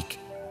not weak.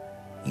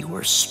 You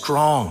are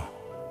strong.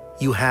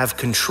 You have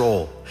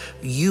control.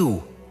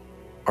 You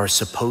are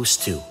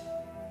supposed to.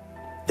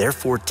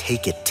 Therefore,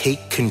 take it.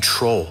 Take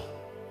control.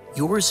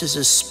 Yours is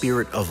a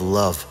spirit of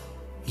love.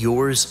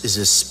 Yours is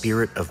a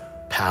spirit of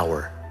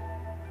power.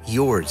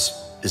 Yours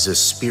is a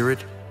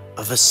spirit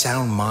of a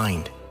sound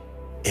mind.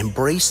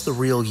 Embrace the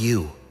real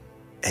you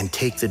and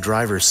take the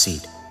driver's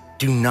seat.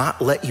 Do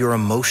not let your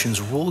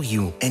emotions rule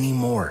you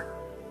anymore.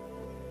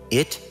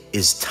 It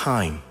is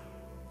time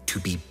to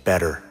be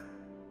better.